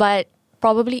 but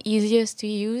probably easiest to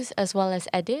use as well as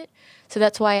edit. So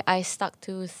that's why I stuck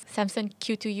to Samson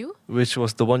Q2U. Which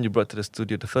was the one you brought to the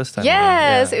studio the first time.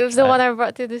 Yes, it was the one I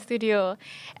brought to the studio.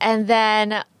 And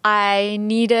then I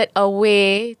needed a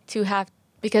way to have,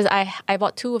 because I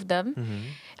bought 2 of them,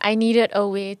 I needed a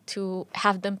way to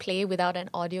have them play without an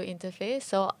audio interface.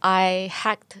 So I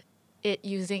hacked it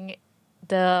using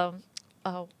the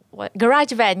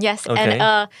GarageBand, yes. Okay.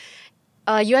 And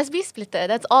a USB splitter,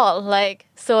 that's all.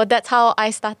 So that's how I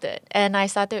started. And I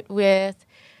started with...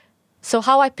 So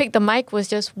how I picked the mic was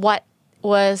just what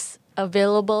was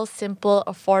available, simple,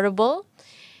 affordable.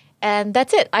 And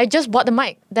that's it. I just bought the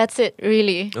mic. That's it,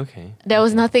 really. Okay. There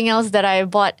was nothing else that I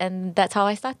bought, and that's how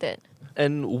I started.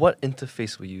 And what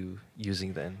interface were you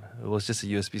using then? It was just a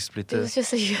USB splitter? It was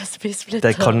just a USB splitter.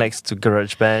 That connects to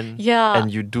GarageBand? Yeah.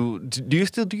 And you do you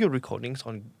still do your recordings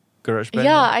on GarageBand?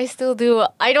 Yeah, I still do.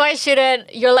 I know I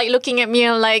shouldn't. You're looking at me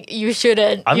and you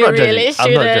shouldn't. I'm you not really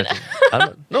judging. shouldn't. I'm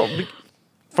not judging.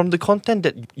 From the content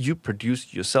that you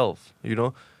produce yourself,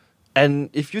 and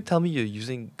if you tell me you're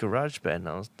using GarageBand,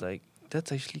 I was like,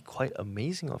 that's actually quite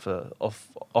amazing of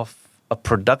a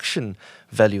production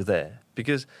value there,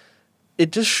 because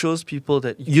it just shows people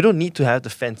that you don't need to have the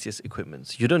fanciest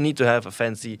equipments. You don't need to have a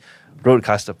fancy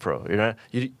Rodecaster Pro.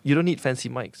 You don't need fancy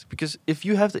mics, because if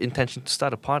you have the intention to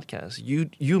start a podcast,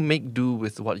 you make do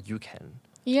with what you can.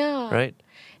 Yeah. Right.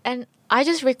 And I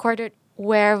just recorded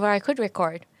wherever I could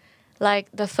record.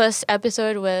 The first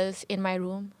episode was in my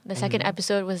room. The second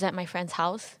episode was at my friend's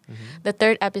house. The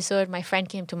third episode, my friend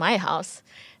came to my house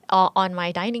on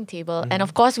my dining table. And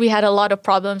of course, we had a lot of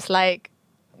problems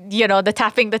the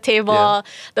tapping the table,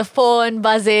 the phone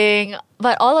buzzing.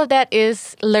 But all of that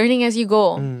is learning as you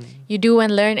go. You do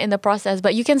and learn in the process.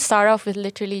 But you can start off with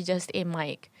literally just a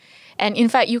mic. And in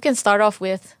fact, you can start off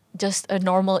with just a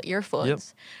normal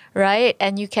earphones, right?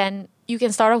 And you can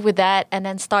start off with that and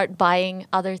then start buying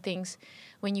other things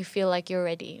when you feel like you're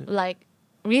ready.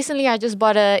 Recently, I just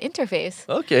bought an interface.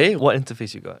 Okay, what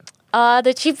interface you got?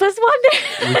 The cheapest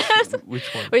one. Which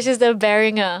one? Which is the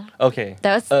Behringer. Okay.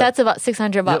 That's about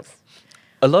 $600.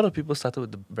 a lot of people started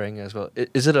with the Behringer as well.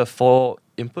 Is it a 4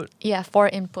 input? Yeah, 4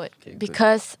 input. Okay, good.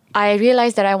 Because I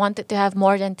realized that I wanted to have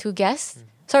more than 2 guests.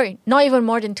 Sorry, not even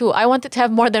more than 2. I wanted to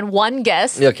have more than 1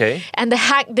 guest. Okay. And the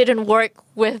hack didn't work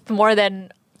with more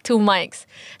than 2 mics.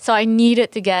 So I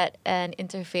needed to get an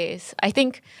interface. I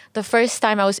think the first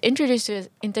time I was introduced to an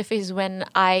interface is when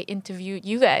I interviewed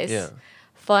you guys. Yeah.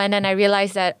 And then I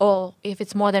realized that, if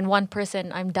it's more than 1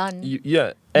 person, I'm done.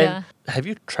 Yeah. And have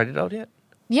you tried it out yet?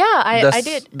 Yeah, I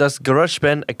did. Does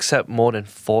GarageBand accept more than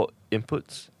 4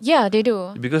 inputs? Yeah, they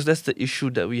do. Because that's the issue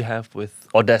that we have with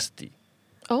Audacity.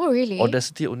 Oh, really?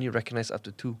 Audacity only recognizes up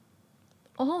to 2.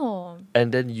 Oh.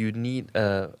 And then you need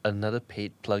another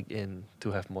paid plug-in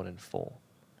to have more than 4.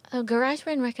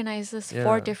 GarageBand recognizes Yeah.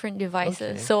 4 different devices.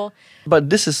 Okay. So But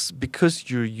this is because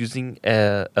you're using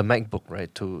a MacBook,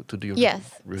 right, to do your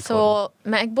yes. recording. So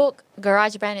MacBook,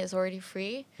 GarageBand is already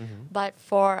free. But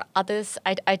for others,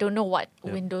 I don't know what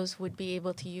Yeah. Windows would be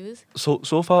able to use.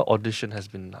 So far, Audition has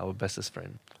been our bestest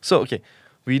friend. So, okay,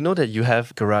 we know that you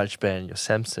have GarageBand, your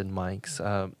Samson mics,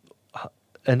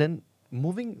 and then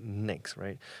moving next,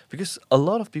 right? Because a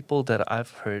lot of people that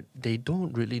I've heard, they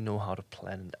don't really know how to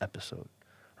plan an episode,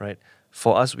 right?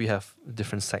 For us, we have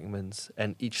different segments,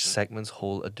 and each segments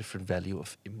hold a different value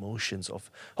of emotions of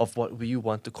what we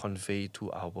want to convey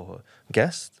to our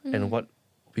guests and what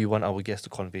we want our guests to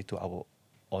convey to our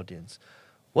audience.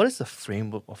 What is the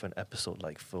framework of an episode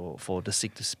like for the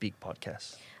Seek to Speak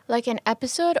podcast? Like an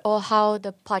episode or how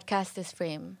the podcast is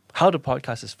framed? How the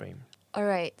podcast is framed? All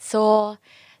right. So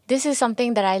this is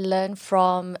something that I learned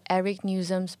from Eric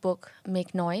Newsom's book,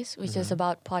 Make Noise, which is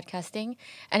about podcasting.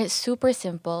 And it's super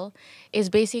simple. It's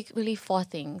basically 4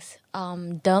 things.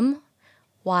 Dumb,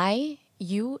 why,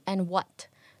 you, and what.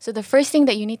 So the first thing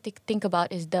that you need to think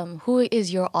about is who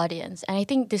is your audience? And I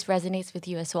think this resonates with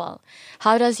you as well.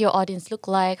 How does your audience look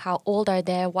like? How old are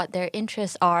they? What their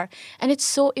interests are? And it's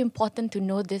so important to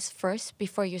know this first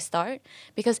before you start,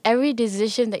 because every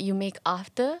decision that you make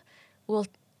after will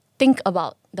think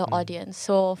about the audience.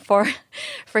 So for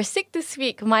Seek to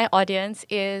Speak, my audience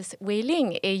is Wei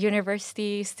Ling, a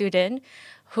university student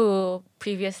who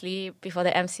previously, before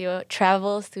the MCO,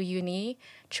 travels to uni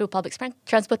through public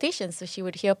transportation. So she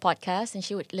would hear podcasts and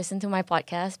she would listen to my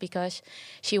podcast because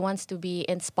she wants to be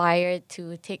inspired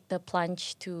to take the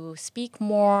plunge to speak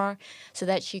more so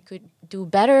that she could do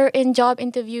better in job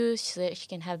interviews, so that she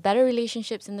can have better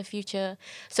relationships in the future.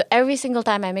 So every single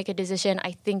time I make a decision,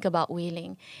 I think about Wei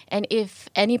Ling. And if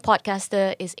any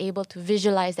podcaster is able to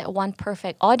visualize that one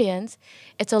perfect audience,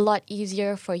 it's a lot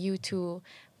easier for you to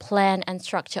plan and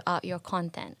structure out your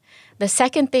content. The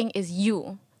second thing is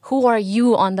you. Who are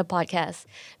you on the podcast?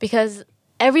 Because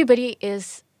everybody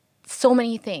is so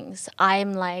many things.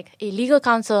 I'm like a legal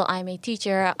counsel, I'm a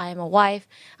teacher, I'm a wife,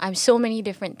 I'm so many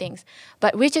different things.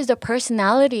 But which is the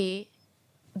personality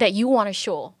that you want to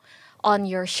show on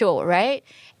your show, right?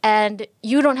 And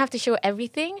you don't have to show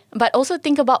everything, but also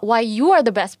think about why you are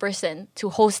the best person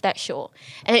to host that show.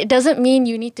 And it doesn't mean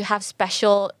you need to have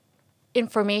special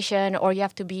information or you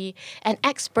have to be an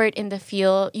expert in the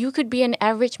field. You could be an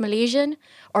average Malaysian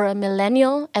or a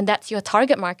millennial, and that's your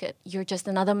target market. You're just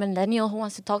another millennial who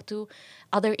wants to talk to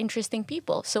other interesting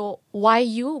people. So why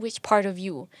you, which part of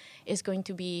you is going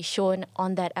to be shown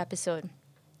on that episode?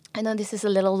 I know this is a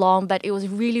little long, but it was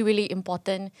really, really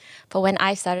important for when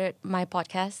I started my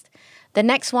podcast. The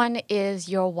next one is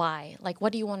your why. Like,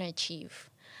 what do you want to achieve?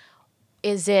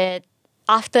 Is it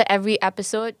after every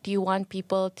episode, do you want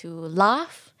people to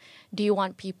laugh? Do you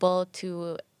want people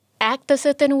to act a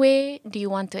certain way? Do you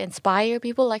want to inspire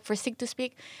people? Like for Seek to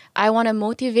Speak, I want to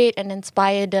motivate and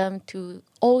inspire them to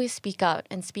always speak out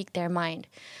and speak their mind.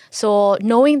 So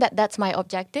knowing that that's my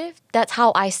objective, that's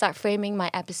how I start framing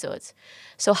my episodes.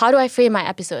 So how do I frame my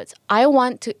episodes? I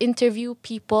want to interview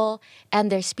people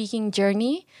and their speaking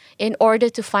journey in order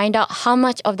to find out how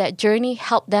much of that journey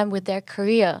helped them with their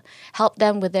career, helped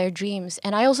them with their dreams.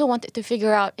 And I also wanted to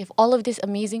figure out if all of these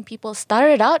amazing people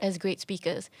started out as great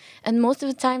speakers. And most of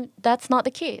the time, that's not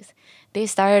the case. They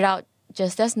started out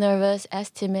just as nervous, as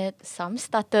timid, some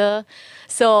stutter.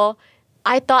 So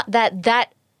I thought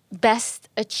that best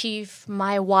achieved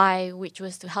my why, which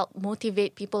was to help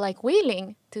motivate people like Wei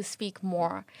Ling to speak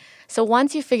more. So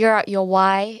once you figure out your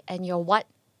why and your what,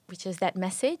 which is that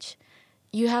message,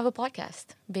 you have a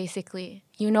podcast, basically.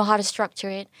 You know how to structure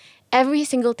it. Every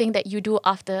single thing that you do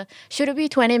after, should it be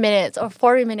 20 minutes or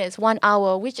 40 minutes, 1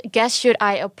 hour? Which guest should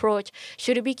I approach?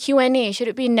 Should it be Q&A? Should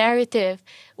it be narrative?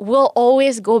 We'll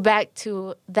always go back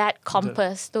to that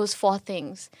compass, those 4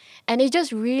 things. And it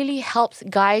just really helps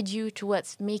guide you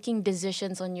towards making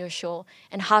decisions on your show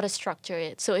and how to structure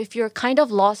it. So if you're kind of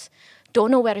lost,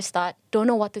 don't know where to start, don't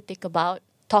know what to think about,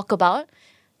 talk about,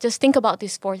 just think about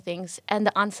these 4 things and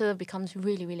the answer becomes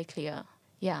really, really clear.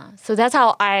 Yeah. So that's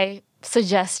how I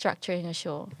suggest structuring a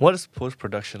show. What is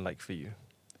post-production like for you?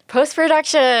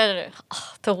 Post-production,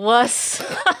 the worst.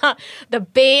 The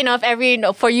bane of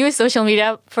for you, social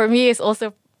media. For me, it's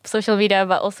also social media,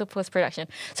 but also post-production.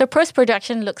 So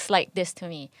post-production looks like this to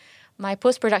me. My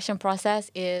post-production process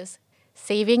is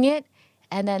saving it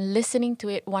and then listening to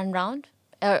it one round,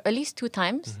 or at least 2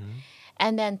 times,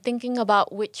 and then thinking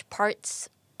about which parts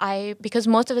because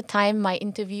most of the time my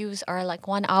interviews are like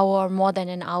 1 hour or more than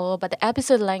an hour, but the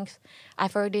episode length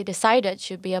I've already decided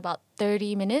should be about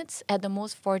 30 minutes, at the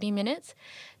most 40 minutes,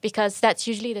 because that's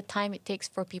usually the time it takes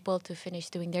for people to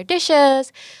finish doing their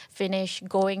dishes, finish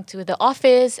going to the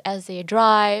office as they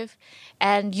drive,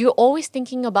 and you're always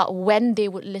thinking about when they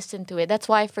would listen to it. That's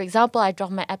why, for example, I drop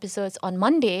my episodes on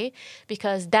Monday,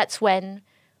 because that's when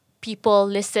people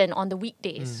listen on the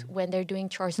weekdays when they're doing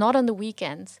chores, not on the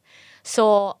weekends.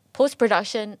 So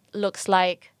post-production looks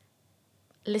like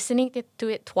listening to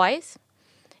it twice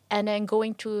and then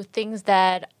going through things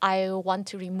that I want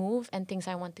to remove and things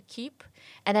I want to keep,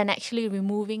 and then actually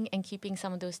removing and keeping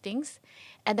some of those things.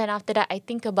 And then after that, I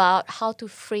think about how to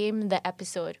frame the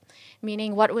episode,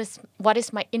 meaning what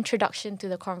is my introduction to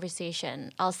the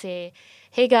conversation. I'll say,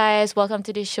 hey guys, welcome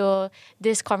to this show.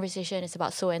 This conversation is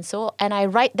about so-and-so. And I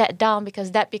write that down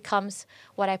because that becomes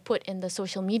what I put in the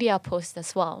social media post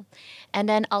as well. And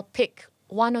then I'll pick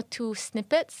 1 or 2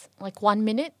 snippets, like 1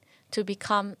 minute, to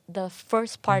become the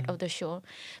first part of the show.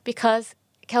 Because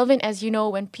Kelvin, as you know,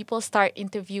 when people start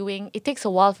interviewing, it takes a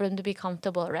while for them to be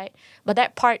comfortable, right? But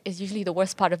that part is usually the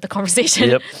worst part of the conversation.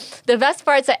 Yep. The best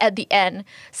parts are at the end.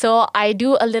 So I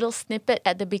do a little snippet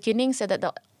at the beginning so that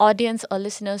the audience or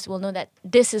listeners will know that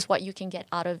this is what you can get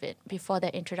out of it before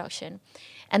that introduction.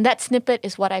 And that snippet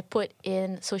is what I put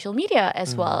in social media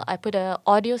as well. I put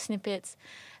audio snippets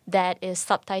that is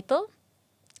subtitled.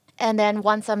 And then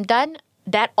once I'm done,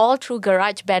 that all through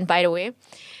GarageBand, by the way.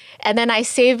 And then I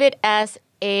save it as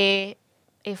a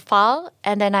file,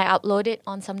 and then I upload it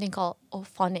on something called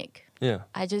Auphonic. Yeah.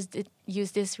 I just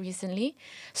use this recently.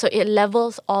 So it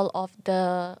levels all of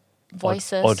the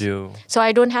voices. Audio. So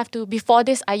I don't have to, before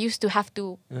this, I used to have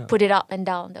to put it up and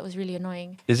down. That was really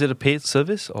annoying. Is it a paid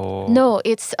service or? No,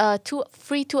 it's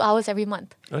free 2 hours every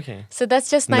month. Okay. So that's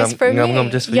just nice for me.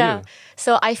 Just for you.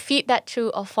 So I feed that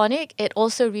through Auphonic. It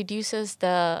also reduces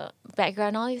the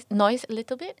background noise a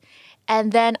little bit.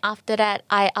 And then after that,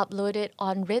 I upload it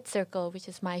on Red Circle, which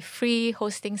is my free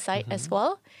hosting site as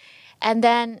well. And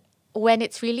then when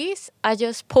it's released, I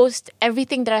just post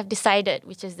everything that I've decided,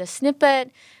 which is the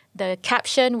snippet, the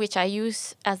caption, which I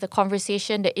use as the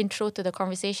conversation, the intro to the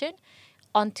conversation,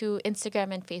 onto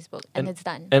Instagram and Facebook, and it's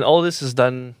done. And all this is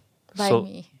done by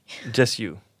me. Just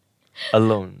you,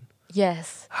 alone.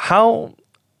 Yes.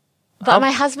 But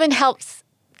my husband helps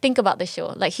think about the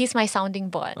show. Like, he's my sounding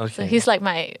board. Okay. So he's like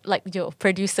my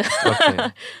producer.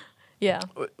 Okay. Yeah.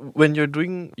 When you're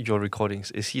doing your recordings,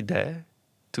 is he there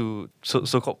to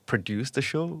so-called produce the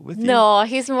show with you? No,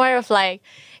 he's more of like,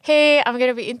 hey, I'm going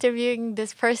to be interviewing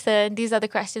this person. These are the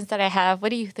questions that I have. What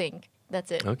do you think? That's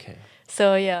it. Okay.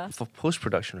 So, yeah. For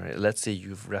post-production, right? Let's say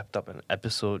you've wrapped up an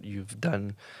episode, you've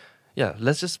done... Yeah,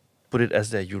 let's just put it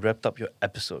as that. You wrapped up your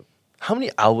episode. How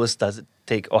many hours does it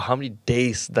take, or how many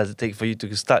days does it take for you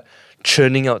to start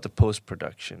churning out the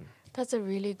post-production? That's a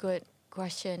really good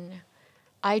question.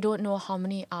 I don't know how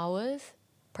many hours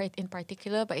in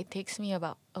particular, but it takes me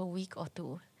about a week or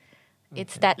 2. Okay.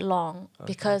 It's that long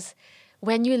because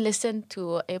when you listen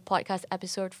to a podcast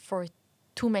episode for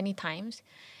too many times,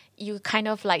 you kind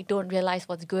of like don't realize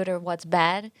what's good or what's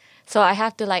bad. So I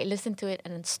have to like listen to it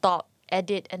and then stop,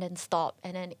 edit and then stop,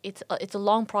 and then it's a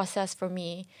long process for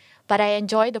me. But I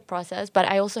enjoy the process, but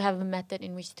I also have a method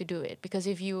in which to do it, because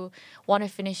if you want to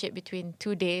finish it between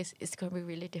 2 days, it's going to be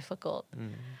really difficult.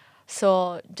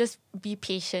 So just be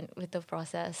patient with the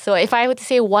process. So if I were to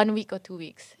say 1 week or 2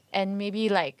 weeks, and maybe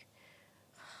like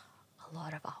a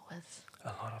lot of hours.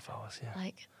 A lot of hours, yeah.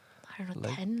 Like, I don't know,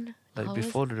 10 hours? Like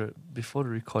before the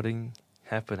recording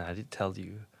happened, I did tell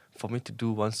you, for me to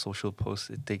do one social post,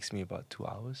 it takes me about 2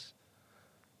 hours.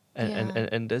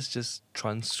 And that's just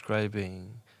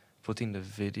transcribing, putting the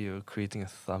video, creating a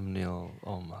thumbnail.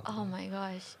 Oh my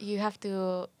gosh. You have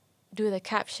to do the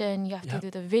caption, you have to do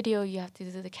the video, you have to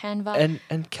do the Canva.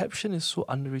 And caption is so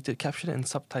underrated. Caption and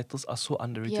subtitles are so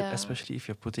underrated, especially if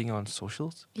you're putting it on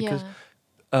socials. Because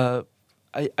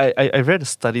I read a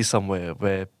study somewhere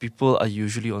where people are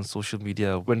usually on social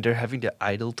media when they're having their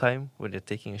idle time, when they're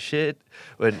taking a shit,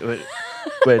 when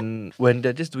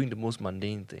they're just doing the most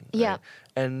mundane thing. Right? Yeah.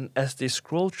 And as they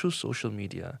scroll through social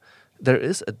media, there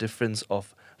is a difference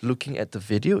of looking at the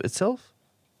video itself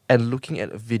and looking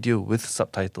at a video with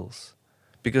subtitles,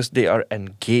 because they are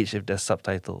engaged if there's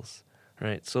subtitles,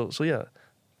 right? So yeah,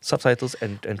 subtitles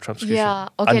and transcription, Yeah,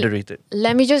 okay. underrated.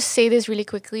 Let me just say this really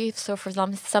quickly. So for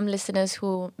some listeners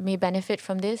who may benefit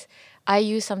from this, I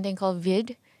use something called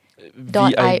vid.io.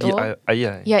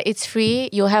 Yeah. Yeah, it's free.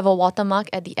 You'll have a watermark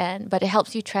at the end, but it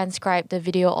helps you transcribe the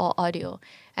video or audio.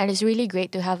 And it's really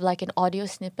great to have like an audio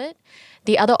snippet.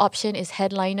 The other option is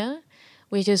Headliner,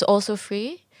 which is also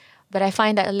free, but I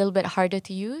find that a little bit harder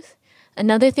to use.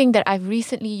 Another thing that I've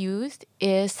recently used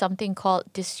is something called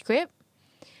Descript.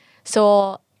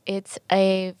 So it's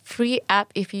a free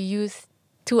app if you use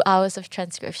 2 hours of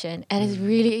transcription, and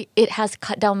it has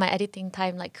cut down my editing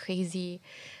time like crazy.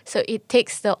 So it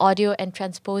takes the audio and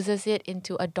transposes it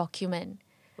into a document.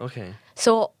 Okay.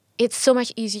 So it's so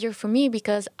much easier for me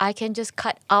because I can just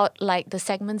cut out like the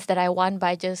segments that I want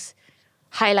by just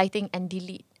highlighting and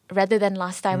delete, rather than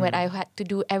last time when I had to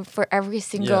do for every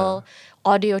single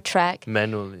audio track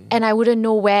Manually. and I wouldn't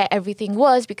know where everything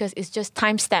was because it's just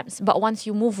timestamps. But once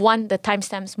you move one, the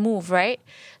timestamps move, right?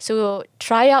 So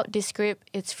try out Descript.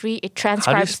 It's free. It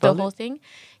transcribes the spell whole it? thing.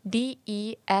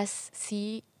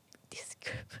 DESC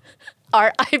Descript.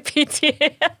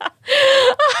 RIPT.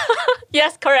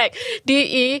 Yes, correct.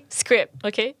 DE script.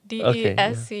 Okay.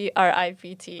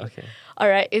 DESCRIPT. Okay. All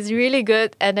right. It's really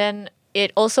good. And then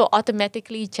it also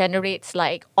automatically generates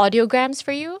like audiograms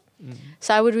for you.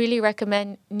 So I would really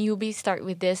recommend newbies start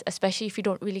with this, especially if you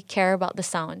don't really care about the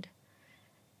sound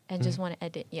and just want to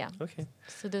edit. Yeah. Okay.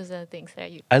 So those are the things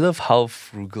that you. I love how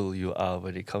frugal you are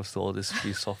when it comes to all this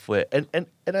free software, and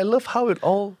I love how it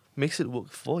all makes it work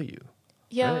for you.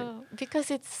 Yeah, Right. because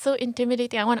it's so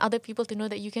intimidating. I want other people to know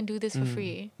that you can do this for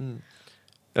free.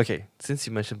 Okay, since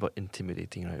you mentioned about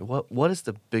intimidating, right? What is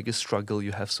the biggest struggle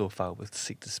you have so far with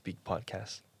Seek to Speak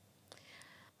podcast?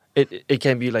 It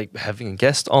can be like having a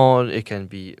guest on, it can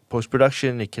be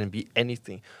post-production, it can be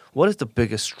anything. What is the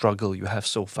biggest struggle you have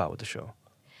so far with the show?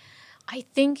 I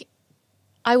think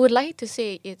I would like to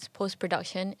say it's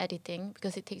post-production editing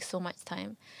because it takes so much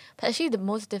time. But actually the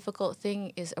most difficult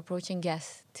thing is approaching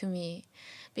guests to me,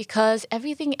 because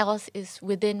everything else is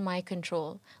within my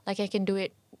control. Like I can do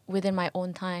it within my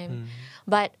own time.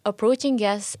 But approaching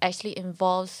guests actually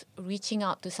involves reaching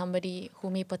out to somebody who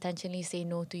may potentially say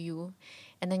no to you.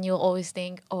 And then you'll always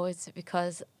think, oh, it's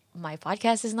because my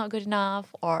podcast is not good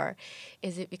enough, or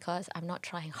is it because I'm not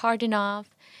trying hard enough?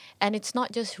 And it's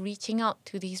not just reaching out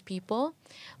to these people,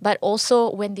 but also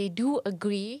when they do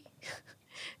agree,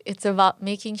 it's about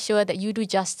making sure that you do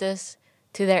justice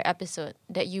to their episode,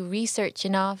 that you research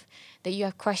enough, that you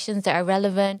have questions that are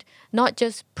relevant, not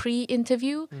just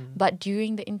pre-interview, but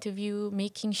during the interview,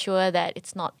 making sure that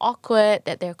it's not awkward,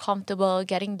 that they're comfortable,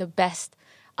 getting the best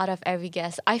out of every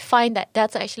guest. I find that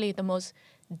that's actually the most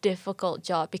difficult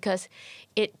job because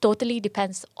it totally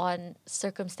depends on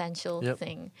circumstantial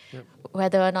thing.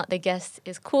 Whether or not the guest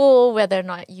is cool, whether or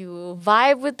not you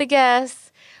vibe with the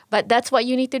guest. But that's what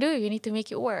you need to do. You need to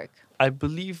make it work. I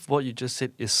believe what you just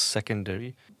said is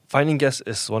secondary. Finding guests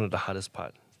is one of the hardest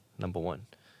part, number one.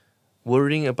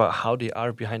 Worrying about how they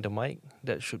are behind the mic,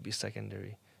 that should be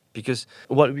secondary. Because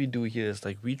what we do here is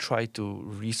like we try to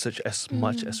research as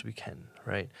much as we can,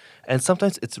 right? And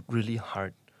sometimes it's really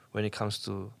hard when it comes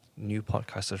to new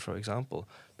podcasters, for example,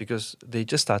 because they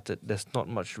just started, there's not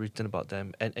much written about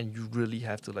them, and you really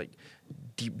have to like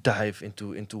deep dive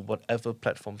into whatever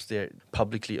platforms they're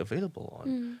publicly available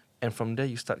on. And from there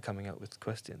you start coming out with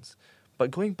questions. But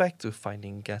going back to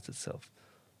finding guests itself,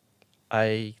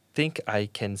 I think I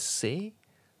can say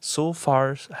so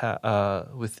far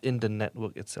within the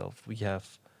network itself, we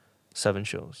have 7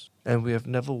 shows. And we have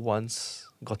never once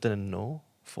gotten a no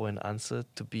for an answer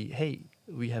to be, hey,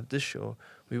 we have this show,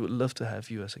 we would love to have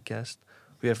you as a guest.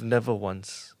 We have never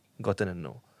once gotten a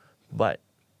no. But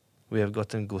we have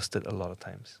gotten ghosted a lot of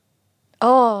times.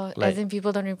 Oh, Like, as in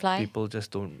people don't reply? People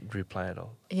just don't reply at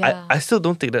all. Yeah. I still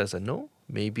don't take that as a no.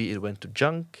 Maybe it went to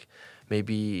junk.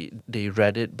 Maybe they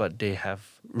read it, but they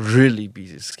have really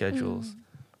busy schedules.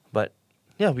 But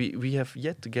yeah, we have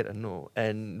yet to get a no.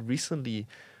 And recently,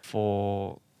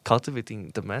 for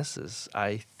cultivating the masses,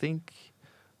 I think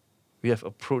we have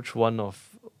approached one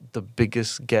of the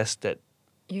biggest guests that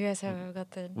You guys have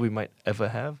gotten. we might ever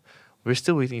have. We're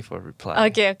still waiting for a reply.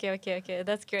 Okay.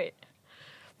 That's great.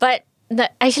 But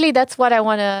actually, that's what I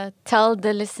want to tell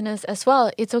the listeners as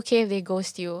well. It's okay if they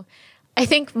ghost you. I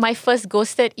think my first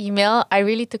ghosted email, I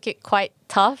really took it quite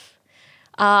tough.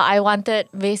 I wanted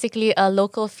basically a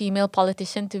local female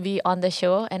politician to be on the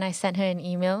show, and I sent her an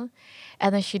email,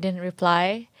 and then she didn't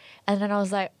reply. And then I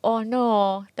was like, oh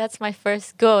no, that's my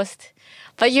first ghost.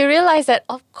 But you realize that,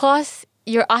 of course,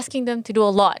 you're asking them to do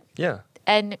a lot. Yeah.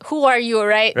 And who are you,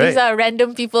 right? These Right. are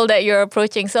random people that you're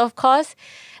approaching. So, of course,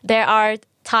 there are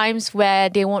times where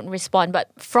they won't respond. But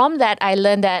from that, I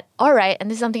learned that, all right, and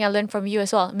this is something I learned from you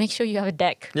as well, make sure you have a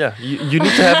deck. Yeah, you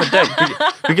need to have a deck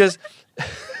because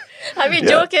I mean, Yeah.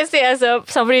 Joe can say as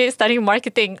somebody studying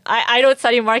marketing, I don't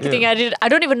study marketing. Yeah. I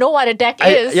don't even know what a deck I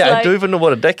is. I don't even know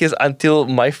what a deck is until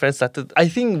my friend started. I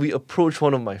think we approached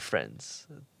one of my friends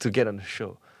to get on the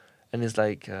show, and it's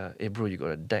like, "Hey, bro, you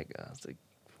got a deck?" I was like,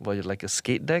 "What, you like a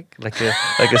skate deck? Like a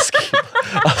skate?"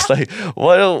 I was like,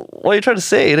 "What are you trying to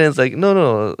say?" And then it's like,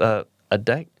 "No, a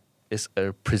deck is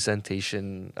a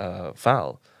presentation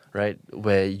file, right?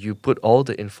 Where you put all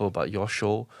the info about your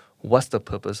show, what's the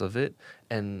purpose of it,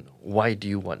 and why do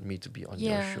you want me to be on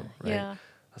your show, right?" Yeah.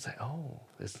 I was like, oh,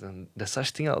 there's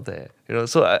such thing out there, you know.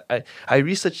 So I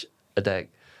researched a deck,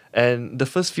 and the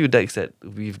first few decks that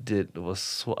we did was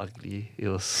so ugly. It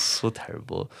was so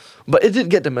terrible, but it did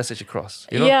get the message across,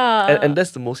 you know. Yeah. And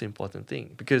that's the most important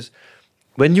thing, because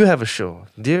when you have a show,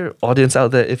 dear audience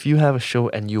out there, if you have a show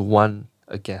and you want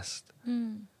a guest,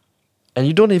 and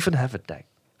you don't even have a deck,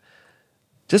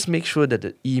 just make sure that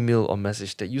the email or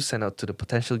message that you send out to the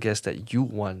potential guest that you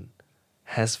want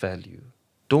has value.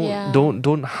 Yeah.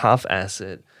 Don't half-ass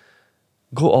it.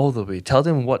 Go all the way. Tell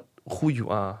them who you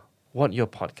are, what your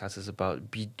podcast is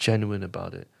about. Be genuine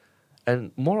about it.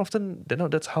 And more often than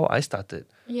not, that's how I started.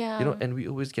 Yeah. You know, and we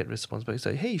always get response back. It's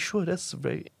like, hey, sure, that's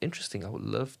very interesting. I would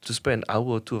love to spend an hour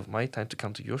or two of my time to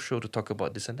come to your show to talk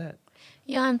about this and that.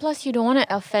 Yeah, and plus you don't want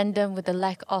to offend them with the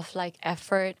lack of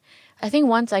effort. I think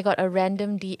once I got a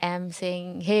random DM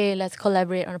saying, "Hey, let's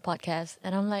collaborate on a podcast,"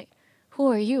 and I'm like, "Who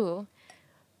are you?"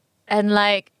 And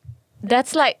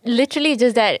that's literally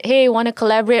just that. Hey, want to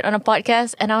collaborate on a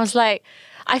podcast? And I was like,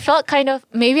 I felt kind of,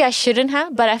 maybe I shouldn't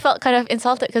have, but I felt kind of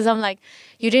insulted because I'm like,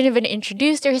 you didn't even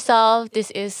introduce yourself. This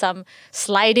is some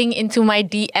sliding into my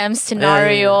DM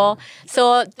scenario.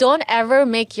 So don't ever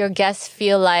make your guests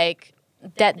feel like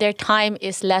that their time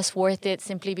is less worth it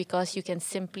simply because you can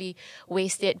simply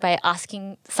waste it by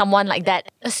asking someone like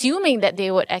that, assuming that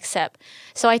they would accept.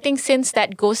 So I think since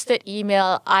that ghosted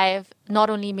email, I've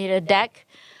not only made a deck,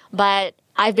 but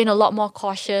I've been a lot more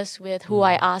cautious with who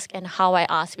I ask and how I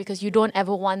ask, because you don't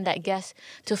ever want that guest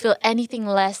to feel anything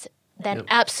less than Yep.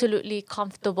 absolutely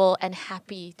comfortable and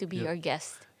happy to be your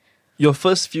guest. Your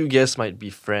first few guests might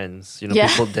be friends, you know, Yeah.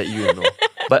 people that you know.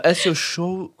 But as your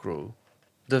show grows,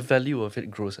 the value of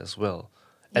it grows as well.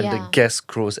 And the Yeah. guest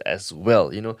grows as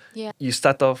well, you know. Yeah. You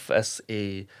start off as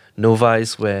a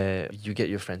novice where you get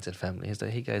your friends and family. It's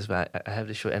like, hey guys, well, I have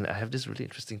this show and I have this really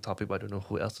interesting topic, but I don't know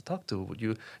who else to talk to. Would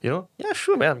you know? Yeah,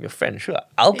 sure, man, I'm your friend. Sure,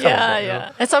 I'll come. along, you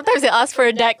know? And sometimes they ask for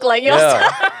a deck like yours.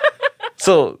 Yeah.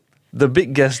 So the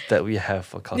big guest that we have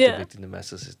for Cultivating the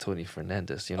Masses is Tony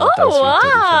Fernandez. You know, Oh, Tony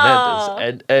wow.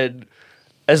 Fernandez. And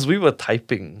as we were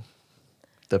typing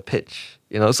the pitch,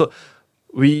 you know, so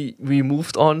we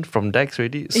moved on from decks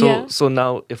already. So Yeah. so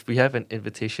now if we have an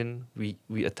invitation, we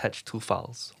attach two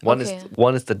files. One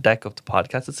Okay. is the deck of the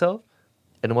podcast itself,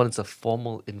 and one is a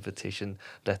formal invitation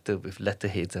letter with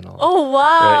letterheads and all. Oh Right.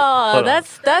 wow, Hold on.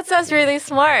 that's really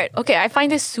smart. Okay, I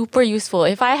find this super useful.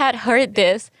 If I had heard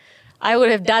this, I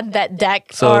would have done that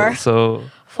deck or So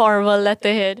formal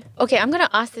letterhead. Okay, I'm gonna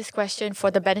ask this question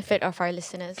for the benefit of our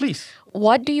listeners. please.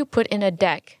 What do you put in a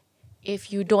deck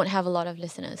if you don't have a lot of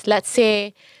listeners? Let's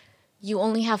say you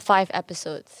only have 5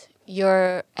 episodes.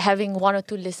 You're having 1 or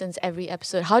 2 listens every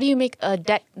episode. How do you make a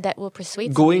deck that will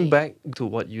persuade Going somebody? back to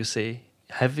what you say,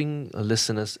 having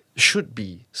listeners should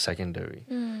be secondary.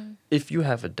 If you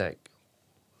have a deck,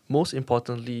 most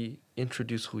importantly,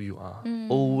 introduce who you are.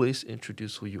 Always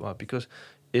introduce who you are, because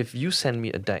if you send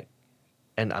me a deck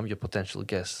and I'm your potential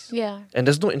guest, Yeah. and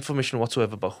there's no information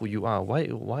whatsoever about who you are, why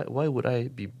would I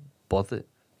be bothered?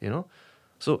 You know,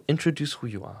 so introduce who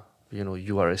you are. You know,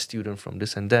 you are a student from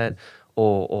this and that,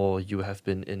 or you have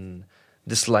been in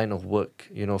this line of work,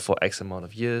 you know, for X amount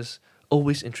of years.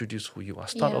 Always introduce who you are.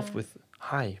 Start off Yeah. with,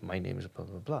 "Hi, my name is blah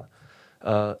blah blah,"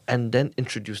 and then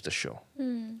introduce the show.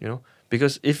 You know,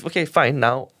 because okay, fine,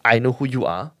 now I know who you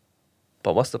are,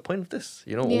 but what's the point of this?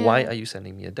 You know, why Yeah. are you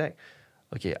sending me a deck?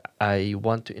 Okay, I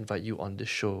want to invite you on this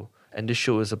show, and this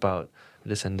show is about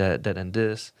this and that, that and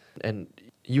this, and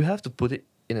you have to put it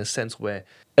in a sense where,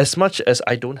 as much as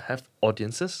I don't have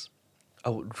audiences, I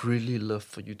would really love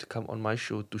for you to come on my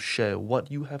show to share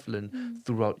what you have learned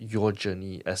throughout your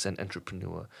journey as an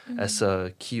entrepreneur, as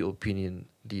a key opinion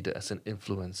leader, as an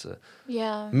influencer.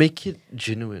 Yeah. Make it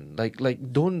genuine. Like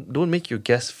don't make your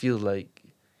guests feel like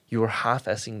you're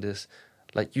half-assing this.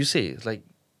 Like you say, like,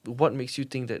 what makes you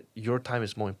think that your time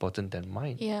is more important than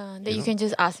mine? Yeah, that you know? can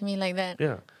just ask me like that.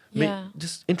 Yeah. Yeah.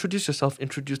 Just introduce yourself,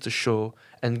 introduce the show,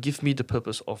 and give me the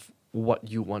purpose of what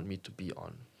you want me to be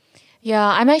on. Yeah,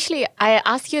 I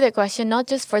ask you the question not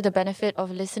just for the benefit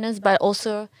of listeners, but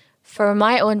also for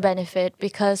my own benefit,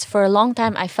 because for a long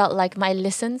time I felt like my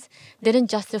listens didn't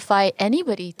justify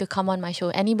anybody to come on my show,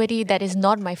 anybody that is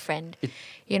not my friend.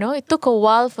 It took a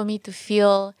while for me to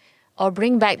feel or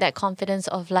bring back that confidence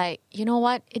of like, you know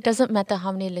what, it doesn't matter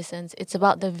how many listens, it's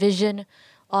about the vision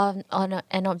on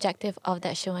an objective of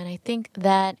that show. And I think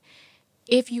that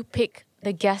if you pick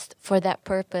the guest for that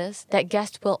purpose, that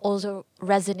guest will also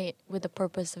resonate with the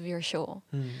purpose of your show.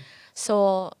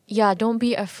 So yeah, don't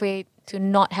be afraid to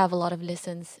not have a lot of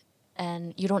listens,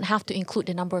 and you don't have to include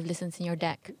the number of listens in your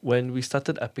deck. When we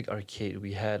started Epic Arcade,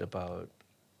 we had about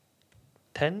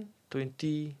 10,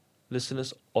 20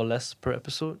 listeners or less per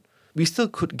episode. We still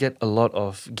could get a lot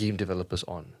of game developers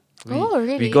on.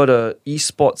 Really? We got a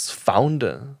esports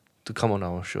founder to come on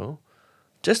our show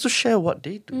just to share what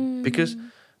they do. Because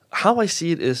how I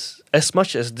see it is, as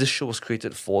much as this show was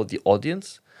created for the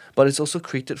audience, but it's also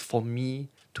created for me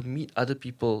to meet other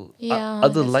people,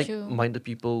 other that's true. like-minded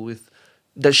people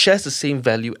that shares the same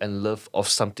value and love of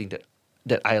something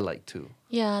that I like too.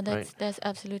 Yeah, Right. that's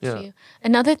absolutely Yeah. true.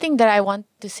 Another thing that I want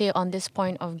to say on this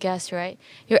point of guests, right?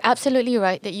 You're absolutely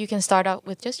right that you can start out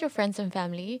with just your friends and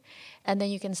family, and then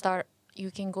you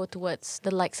can go towards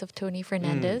the likes of Tony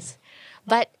Fernandez.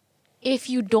 But if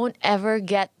you don't ever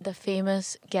get the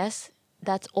famous guests,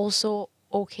 that's also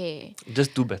okay.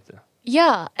 Just do better.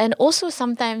 Yeah, and also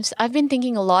sometimes I've been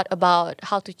thinking a lot about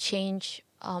how to change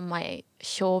my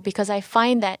show, because I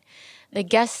find that the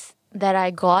guests that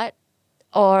I got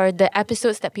or the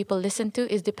episodes that people listen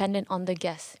to is dependent on the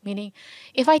guest. Meaning,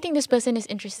 if I think this person is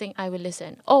interesting, I will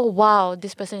listen. Oh, wow,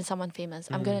 this person is someone famous.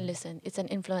 I'm going to listen. It's an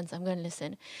influence. I'm going to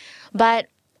listen. But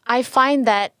I find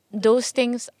that those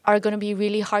things are going to be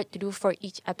really hard to do for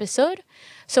each episode.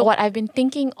 So what I've been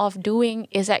thinking of doing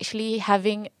is actually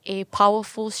having a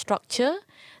powerful structure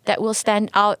that will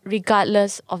stand out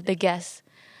regardless of the guest.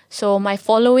 So my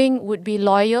following would be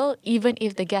loyal even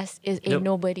if the guest is a Yep.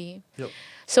 nobody. Yep.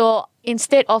 So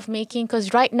instead of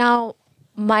because right now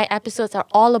my episodes are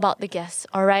all about the guests,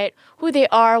 all right? Who they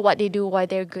are, what they do, why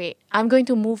they're great. I'm going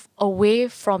to move away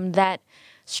from that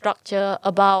structure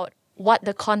about what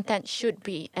the content should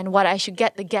be and what I should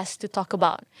get the guests to talk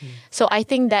about. So I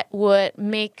think that would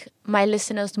make my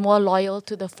listeners more loyal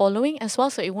to the following as well.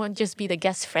 So it won't just be the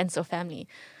guests, friends, or family.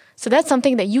 So that's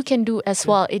something that you can do as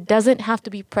well. It doesn't have to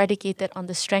be predicated on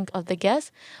the strength of the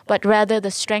guest, but rather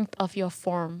the strength of your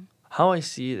form. How I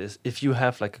see it is, if you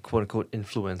have like a quote unquote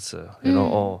influencer, you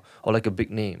know, or like a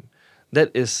big name, that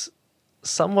is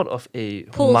somewhat of a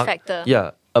Pull factor.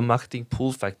 Yeah, a marketing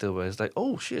pull factor where it's like,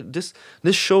 oh shit, this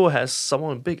show has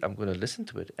someone big, I'm gonna listen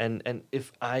to it. And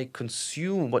if I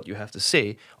consume what you have to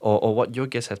say or what your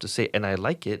guests have to say and I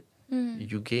like it,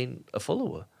 you gain a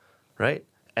follower, right?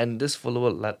 And this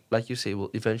follower, like you say, will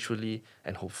eventually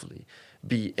and hopefully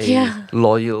be a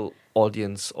loyal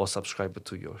audience or subscriber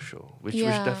to your show, which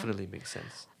definitely makes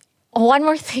sense. One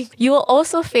more thing, you will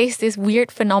also face this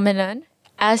weird phenomenon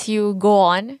as you go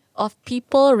on of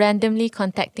people randomly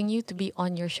contacting you to be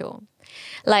on your show.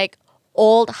 Like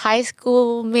old high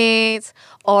school mates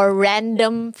or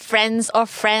random friends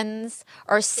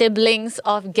or siblings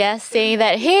of guests saying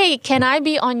that, hey, can I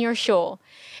be on your show?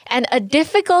 And a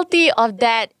difficulty of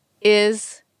that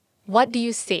is, what do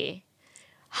you say?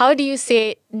 How do you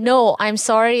say, no, I'm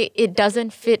sorry, it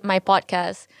doesn't fit my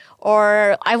podcast?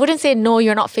 Or I wouldn't say, no,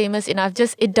 you're not famous enough,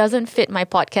 just it doesn't fit my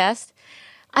podcast.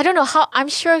 I don't know how, I'm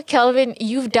sure, Kelvin,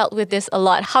 you've dealt with this a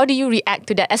lot. How do you react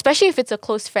to that, especially if it's a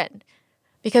close friend?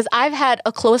 Because I've had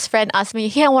a close friend ask me,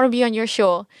 hey, I want to be on your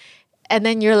show. And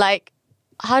then you're like,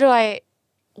 what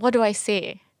do I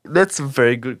say? That's a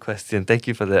very good question. Thank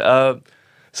you for that.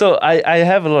 So I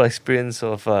have a lot of experience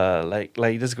of like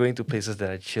just going to places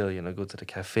that I chill, you know, go to the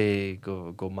cafe,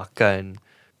 go makan.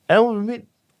 And when we meet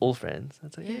old friends, I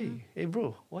was like, hey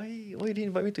bro, why you didn't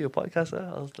invite me to your podcast?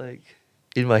 I was like,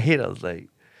 in my head, I was like,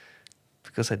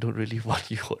 because I don't really want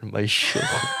you on my show.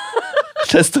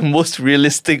 That's the most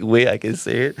realistic way I can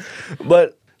say it.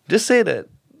 But just say that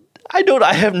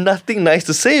I have nothing nice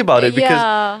to say about it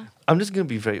because I'm just gonna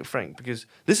be very frank, because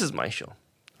this is my show.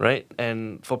 Right?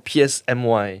 And for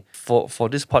PSMY, for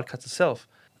this podcast itself,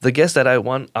 The guests that I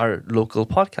want are local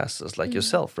podcasters like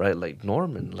yourself, right? Like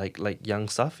Norman, like young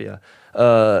Safia,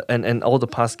 and all the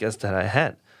past guests that I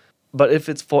had. But if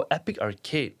it's for Epic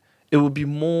Arcade, it would be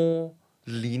more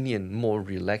lenient, more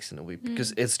relaxed in a way,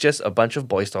 because it's just a bunch of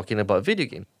boys talking about video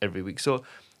game every week. So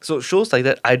shows like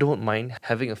that, I don't mind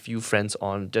having a few friends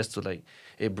on just to like,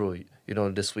 hey bro,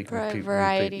 this week we Variety.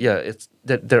 played. Yeah, it's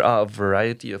that there are a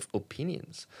variety of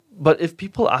opinions. But if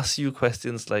people ask you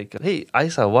questions like, hey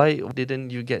Isa, why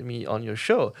didn't you get me on your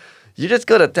show? You just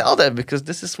gotta tell them, because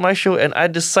this is my show and I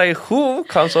decide who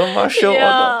comes on my show or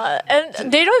not.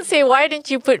 And they don't say, why didn't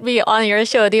you put me on your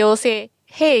show? They will say,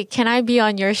 hey, can I be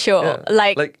on your show? Yeah.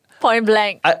 Like point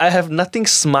blank. I have nothing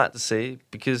smart to say,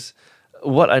 because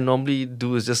what I normally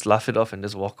do is just laugh it off and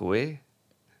just walk away.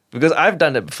 Because I've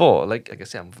done that before. Like I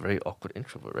say, I'm a very awkward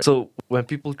introvert, right? So when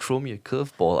people throw me a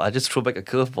curveball, I just throw back a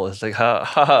curveball. It's like, ha,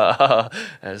 ha, ha, ha,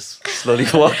 and just slowly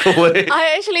walk away.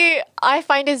 I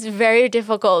find this very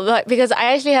difficult, because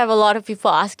I actually have a lot of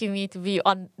people asking me to be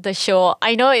on the show.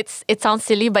 I know it sounds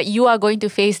silly, but you are going to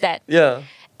face that. Yeah.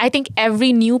 I think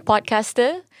every new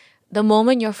podcaster, the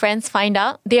moment your friends find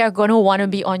out, they are going to want to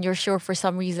be on your show for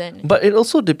some reason. But it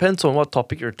also depends on what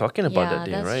topic you're talking about that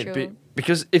day, that's right? true.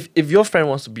 Because if your friend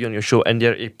wants to be on your show and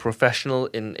they're a professional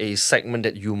in a segment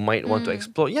that you might want to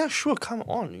explore, yeah, sure, come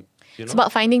on. It's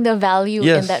about finding the value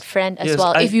Yes. in that friend as Yes,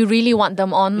 well, if you really want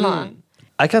them on.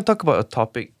 I can talk about a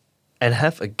topic and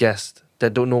have a guest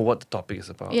that don't know what the topic is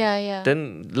about. Yeah.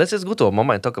 Then let's just go to our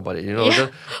mama and talk about it. Yeah.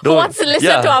 Who wants to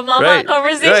listen to our mama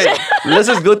conversation? Right. Let's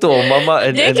just go to our mama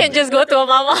and They can just go to a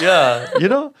mama. yeah, you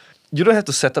don't have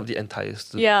to set up the entire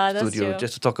Yeah, that's studio true.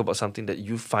 just to talk about something that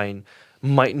you find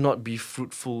might not be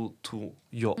fruitful to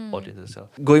your audience itself.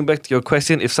 Going back to your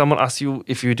question, if someone asks you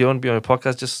if you don't want to be on a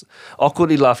podcast, just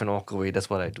awkwardly laugh and walk away. That's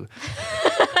what I do.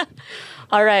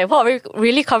 All right. Well, we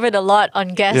really covered a lot on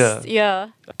guests. Yeah.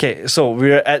 Okay, so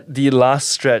we're at the last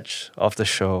stretch of the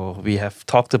show. We have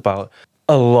talked about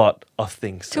a lot of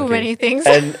things. Too many things.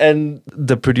 And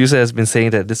the producer has been saying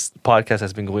that this podcast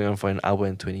has been going on for an hour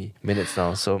and 20 minutes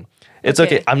now. So it's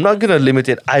okay. I'm not going to limit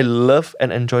it. I love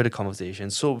and enjoy the conversation.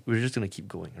 So we're just going to keep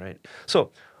going, right? So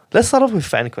let's start off with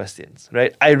fan questions,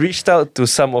 right? I reached out to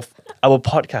some of our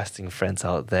podcasting friends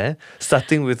out there,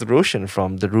 starting with Roshan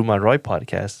from the Rumah Roy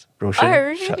podcast. Roshan, Oh,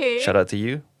 really? shout out to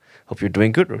you. Hope you're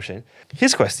doing good, Roshan.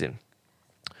 His question: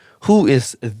 who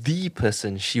is the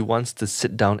person she wants to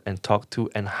sit down and talk to,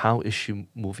 and how is she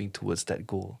moving towards that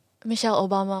goal? Michelle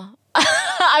Obama.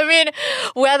 I mean,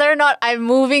 whether or not I'm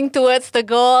moving towards the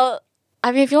goal,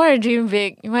 I mean, if you want to dream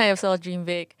big, you might as well dream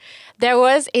big. There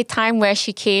was a time where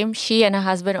she and her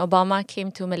husband Obama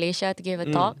came to Malaysia to give a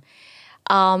talk.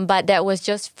 But that was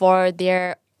just for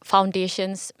their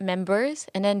foundation's members.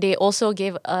 And then they also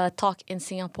gave a talk in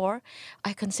Singapore.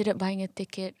 I considered buying a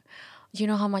ticket. Do you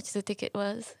know how much the ticket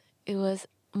was? It was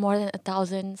more than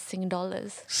 1,000 Sing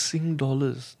dollars. Sing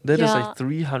dollars. That is Yeah. like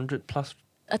 300 plus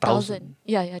 1,000.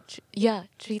 Yeah,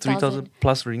 3,000. 3,000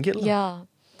 plus ringgit. lah. Yeah.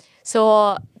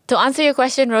 So to answer your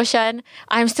question, Roshan,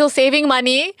 I'm still saving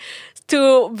money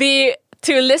to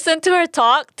listen to her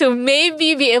talk, to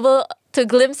maybe be able to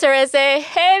glimpse her and say,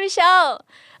 "Hey Michelle,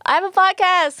 I have a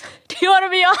podcast. Do you want to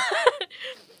be on?"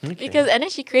 Okay. And then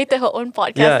she created her own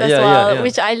podcast as well,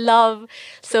 which I love.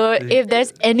 So if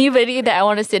there's anybody that I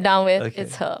want to sit down with,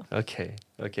 it's her. Okay.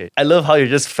 I love how you're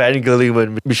just fangirling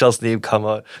when Michelle's name come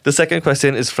out. The second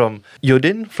question is from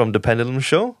Yodin from The Pendulum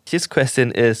Show. His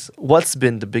question is, what's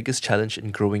been the biggest challenge in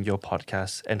growing your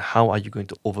podcast, and how are you going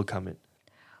to overcome it?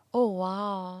 Oh,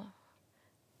 wow.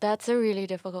 That's a really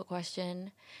difficult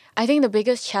question. I think the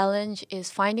biggest challenge is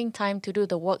finding time to do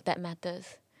the work that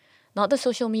matters. Not the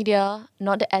social media,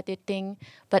 not the editing,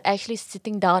 but actually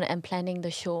sitting down and planning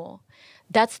the show.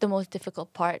 That's the most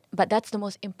difficult part, but that's the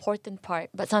most important part.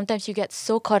 But sometimes you get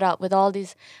so caught up with all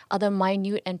these other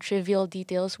minute and trivial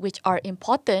details, which are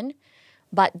important,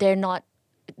 but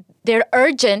they're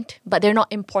urgent, but they're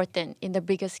not important in the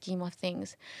bigger scheme of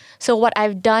things. So what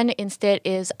I've done instead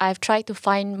is I've tried to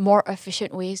find more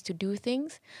efficient ways to do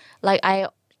things. Like I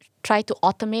try to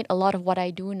automate a lot of what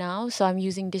I do now. So I'm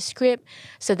using this script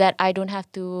so that I don't have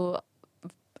to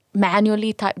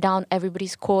manually type down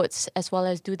everybody's quotes as well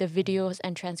as do the videos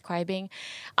and transcribing.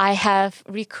 I have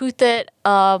recruited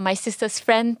my sister's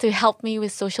friend to help me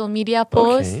with social media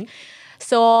posts. Okay.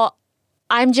 So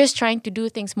I'm just trying to do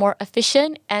things more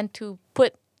efficient and to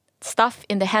put stuff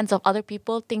in the hands of other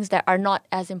people, things that are not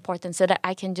as important, so that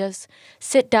I can just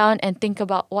sit down and think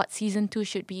about what season 2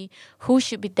 should be, who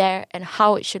should be there, and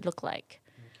how it should look like.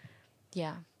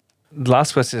 Yeah. The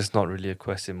last question is not really a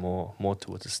question, more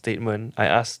towards a statement. I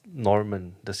asked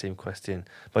Norman the same question,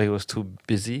 but he was too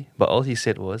busy. But all he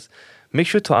said was, Make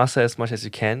sure to ask her as much as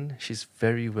you can. She's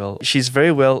very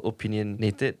well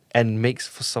opinionated and makes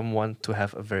for someone to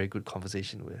have a very good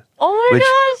conversation with. Oh my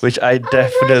gosh! Which I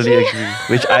definitely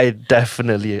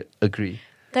agree.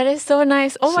 That is so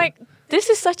nice. Oh my, this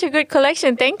is such a good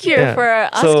collection. Thank you for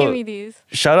asking me these.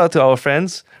 Shout out to our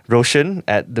friends, Roshan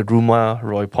at the Rumah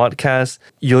Roy podcast,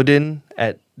 Yodin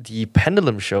at the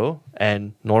Pendulum Show,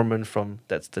 and Norman from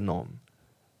That's the Norm.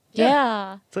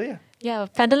 Yeah. So yeah. Yeah,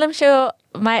 Pendulum Show,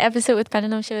 my episode with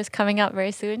Pendulum Show is coming out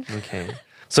very soon. Okay.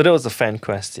 So that was a fan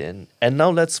question. And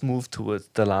now let's move towards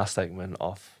the last segment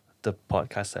of the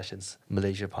Podcast Sessions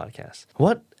Malaysia podcast.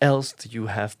 What else do you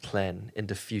have planned in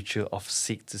the future of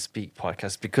Seek to Speak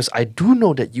podcast? Because I do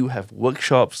know that you have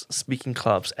workshops, speaking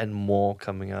clubs, and more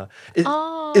coming up.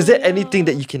 Is there anything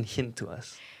that you can hint to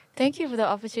us? Thank you for the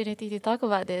opportunity to talk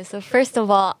about this. So first of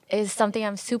all, it's something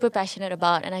I'm super passionate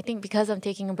about. And I think because I'm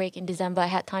taking a break in December, I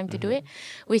had time to do it,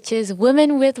 which is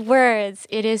Women with Words.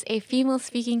 It is a female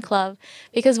speaking club.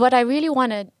 Because what I really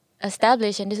want to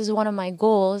establish, and this is one of my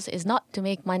goals, is not to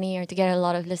make money or to get a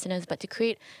lot of listeners, but to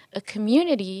create a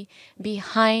community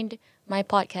behind my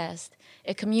podcast.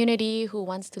 A community who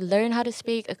wants to learn how to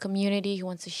speak, a community who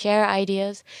wants to share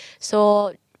ideas.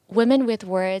 So Women with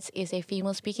Words is a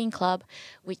female speaking club.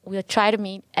 We'll try to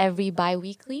meet every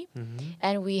bi-weekly.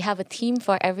 And we have a theme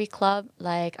for every club.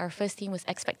 Like our first theme was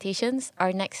Expectations.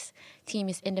 Our next theme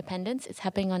is Independence. It's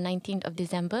happening on 19th of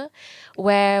December,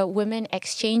 where women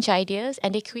exchange ideas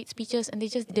and they create speeches and they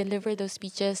just deliver those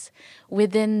speeches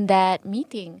within that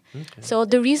meeting. So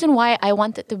the reason why I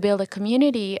wanted to build a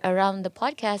community around the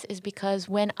podcast is because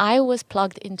when I was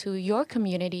plugged into your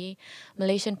community,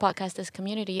 Malaysian podcasters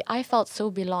community, I felt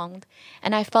so belonged.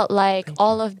 And I felt like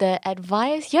all of the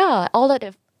advice, all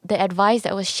of the advice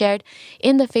that was shared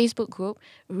in the Facebook group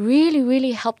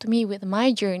really helped me with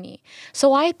my journey.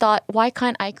 So I thought, why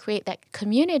can't I create that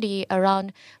community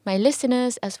around my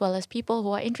listeners as well as people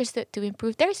who are interested to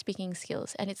improve their speaking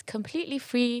skills? And it's completely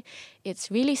free,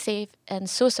 it's really safe and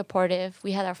so supportive.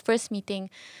 We had our first meeting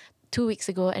 2 weeks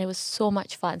ago and it was so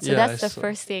much fun. So that's the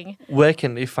first thing. Where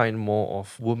can they find more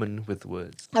of Women with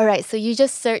Words? All right, so you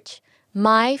just search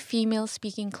My Female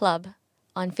Speaking Club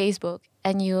on Facebook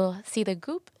and you'll see the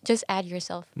group. Just add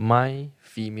yourself. My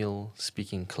Female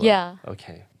Speaking Club. Yeah.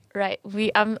 Okay. Right.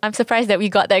 I'm surprised that we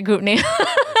got that group name.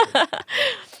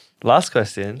 Last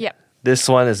question. Yep. This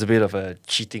one is a bit of a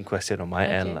cheating question on my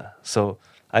end. So,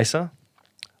 Aisa,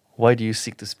 why do you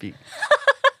seek to speak?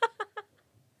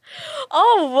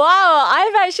 Oh, wow.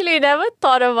 I've actually never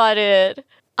thought about it.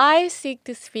 I seek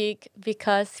to speak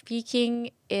because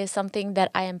speaking is something that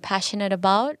I am passionate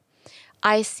about.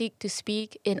 I seek to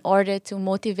speak in order to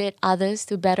motivate others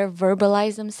to better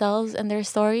verbalize themselves and their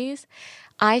stories.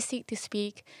 I seek to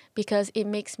speak because it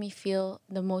makes me feel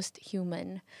the most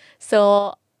human.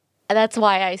 So that's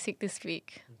why I seek to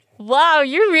speak. Wow,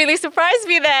 you really surprised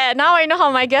me there. Now I know how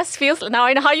my guest feels. Now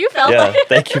I know how you felt. Yeah,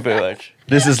 thank you very much.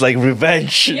 This is like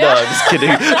revenge. Yeah. No, I'm just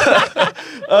kidding.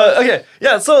 Okay,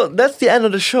 yeah, so that's the end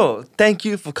of the show. Thank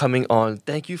you for coming on.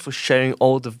 Thank you for sharing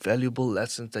all the valuable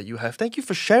lessons that you have. Thank you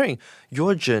for sharing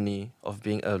your journey of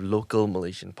being a local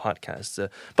Malaysian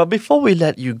podcaster. But before we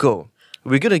let you go,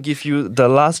 we're going to give you the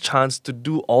last chance to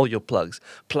do all your plugs.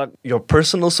 Plug your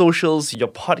personal socials, your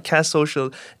podcast social,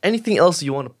 anything else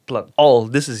you want to plug. All,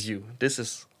 this is you. This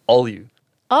is all you.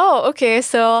 Oh, okay.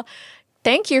 So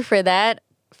thank you for that.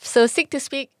 So Seek to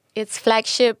Speak, its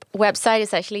flagship website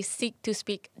is actually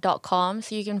seektospeak.com.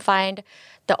 So you can find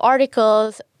the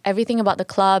articles, everything about the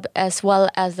club, as well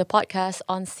as the podcast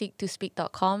on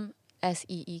seektospeak.com.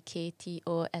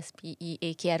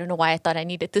 SEEKTOSPEAK. I don't know why I thought I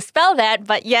needed to spell that,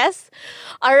 but yes.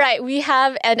 All right, we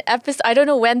have an episode. I don't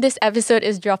know when this episode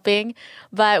is dropping,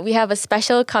 but we have a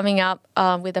special coming up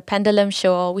with the Pendulum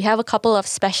Show. We have a couple of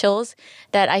specials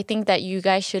that I think that you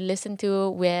guys should listen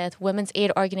to with Women's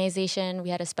Aid Organization.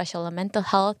 We had a special on mental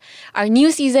health. Our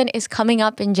new season is coming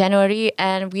up in January,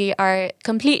 and we are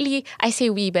completely, I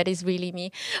say we, but it's really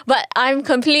me, but I'm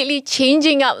completely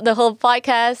changing up the whole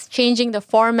podcast, changing the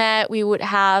format. We would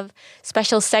have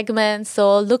special segments,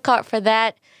 so look out for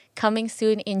that coming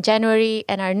soon in January.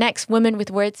 And our next Women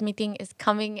with Words meeting is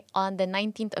coming on the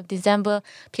 19th of December.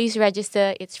 Please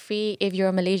register. It's free if you're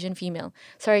a Malaysian female.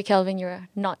 Sorry, Kelvin, you're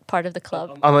not part of the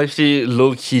club. I'm actually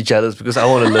low-key jealous because I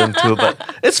want to learn too, but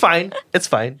it's fine. It's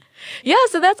fine. Yeah,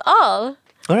 so that's all.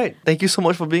 All right. Thank you so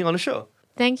much for being on the show.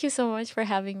 Thank you so much for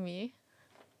having me.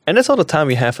 And that's all the time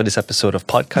we have for this episode of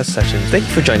Podcast Sessions. Thank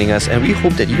you for joining us, and we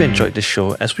hope that you enjoyed this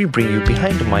show as we bring you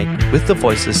behind the mic with the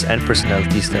voices and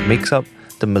personalities that makes up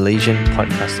the Malaysian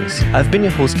podcasting scene. I've been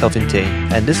your host, Kelvin Tay,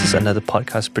 and this is another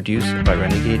podcast produced by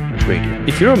Renegade Radio.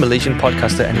 If you're a Malaysian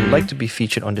podcaster and would like to be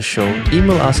featured on the show,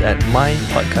 email us at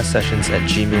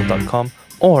mypodcastsessions@gmail.com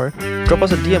or drop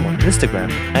us a DM on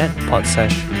Instagram at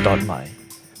podsesh.my.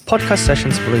 Podcast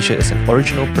Sessions Malaysia is an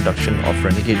original production of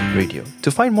Renegade Radio.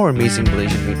 To find more amazing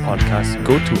Malaysian-made podcasts,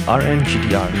 go to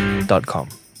rngdr.com.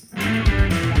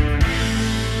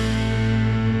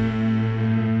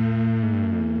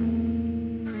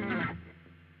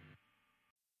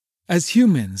 As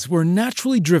humans, we're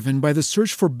naturally driven by the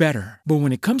search for better. But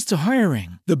when it comes to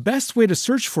hiring, the best way to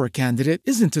search for a candidate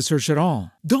isn't to search at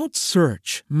all. Don't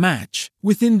search, match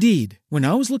with Indeed. When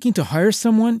I was looking to hire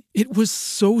someone, it was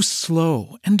so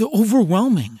slow and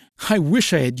overwhelming. I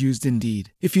wish I had used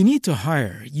Indeed. If you need to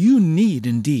hire, you need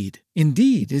Indeed.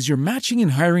 Indeed is your matching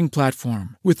and hiring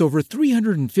platform with over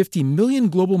 350 million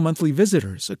global monthly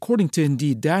visitors, according to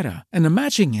Indeed data, and a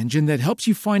matching engine that helps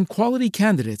you find quality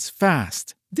candidates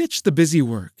fast. Ditch the busy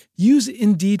work. Use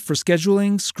Indeed for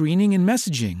scheduling, screening, and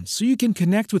messaging so you can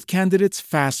connect with candidates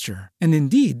faster. And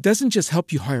Indeed doesn't just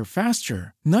help you hire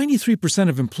faster. 93%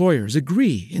 of employers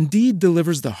agree Indeed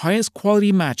delivers the highest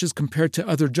quality matches compared to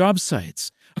other job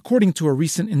sites, according to a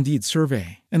recent Indeed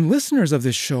survey. And listeners of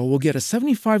this show will get a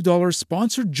 $75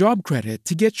 sponsored job credit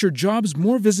to get your jobs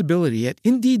more visibility at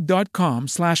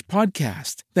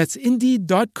Indeed.com/podcast. That's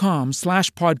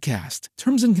Indeed.com/podcast.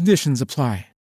 Terms and conditions apply.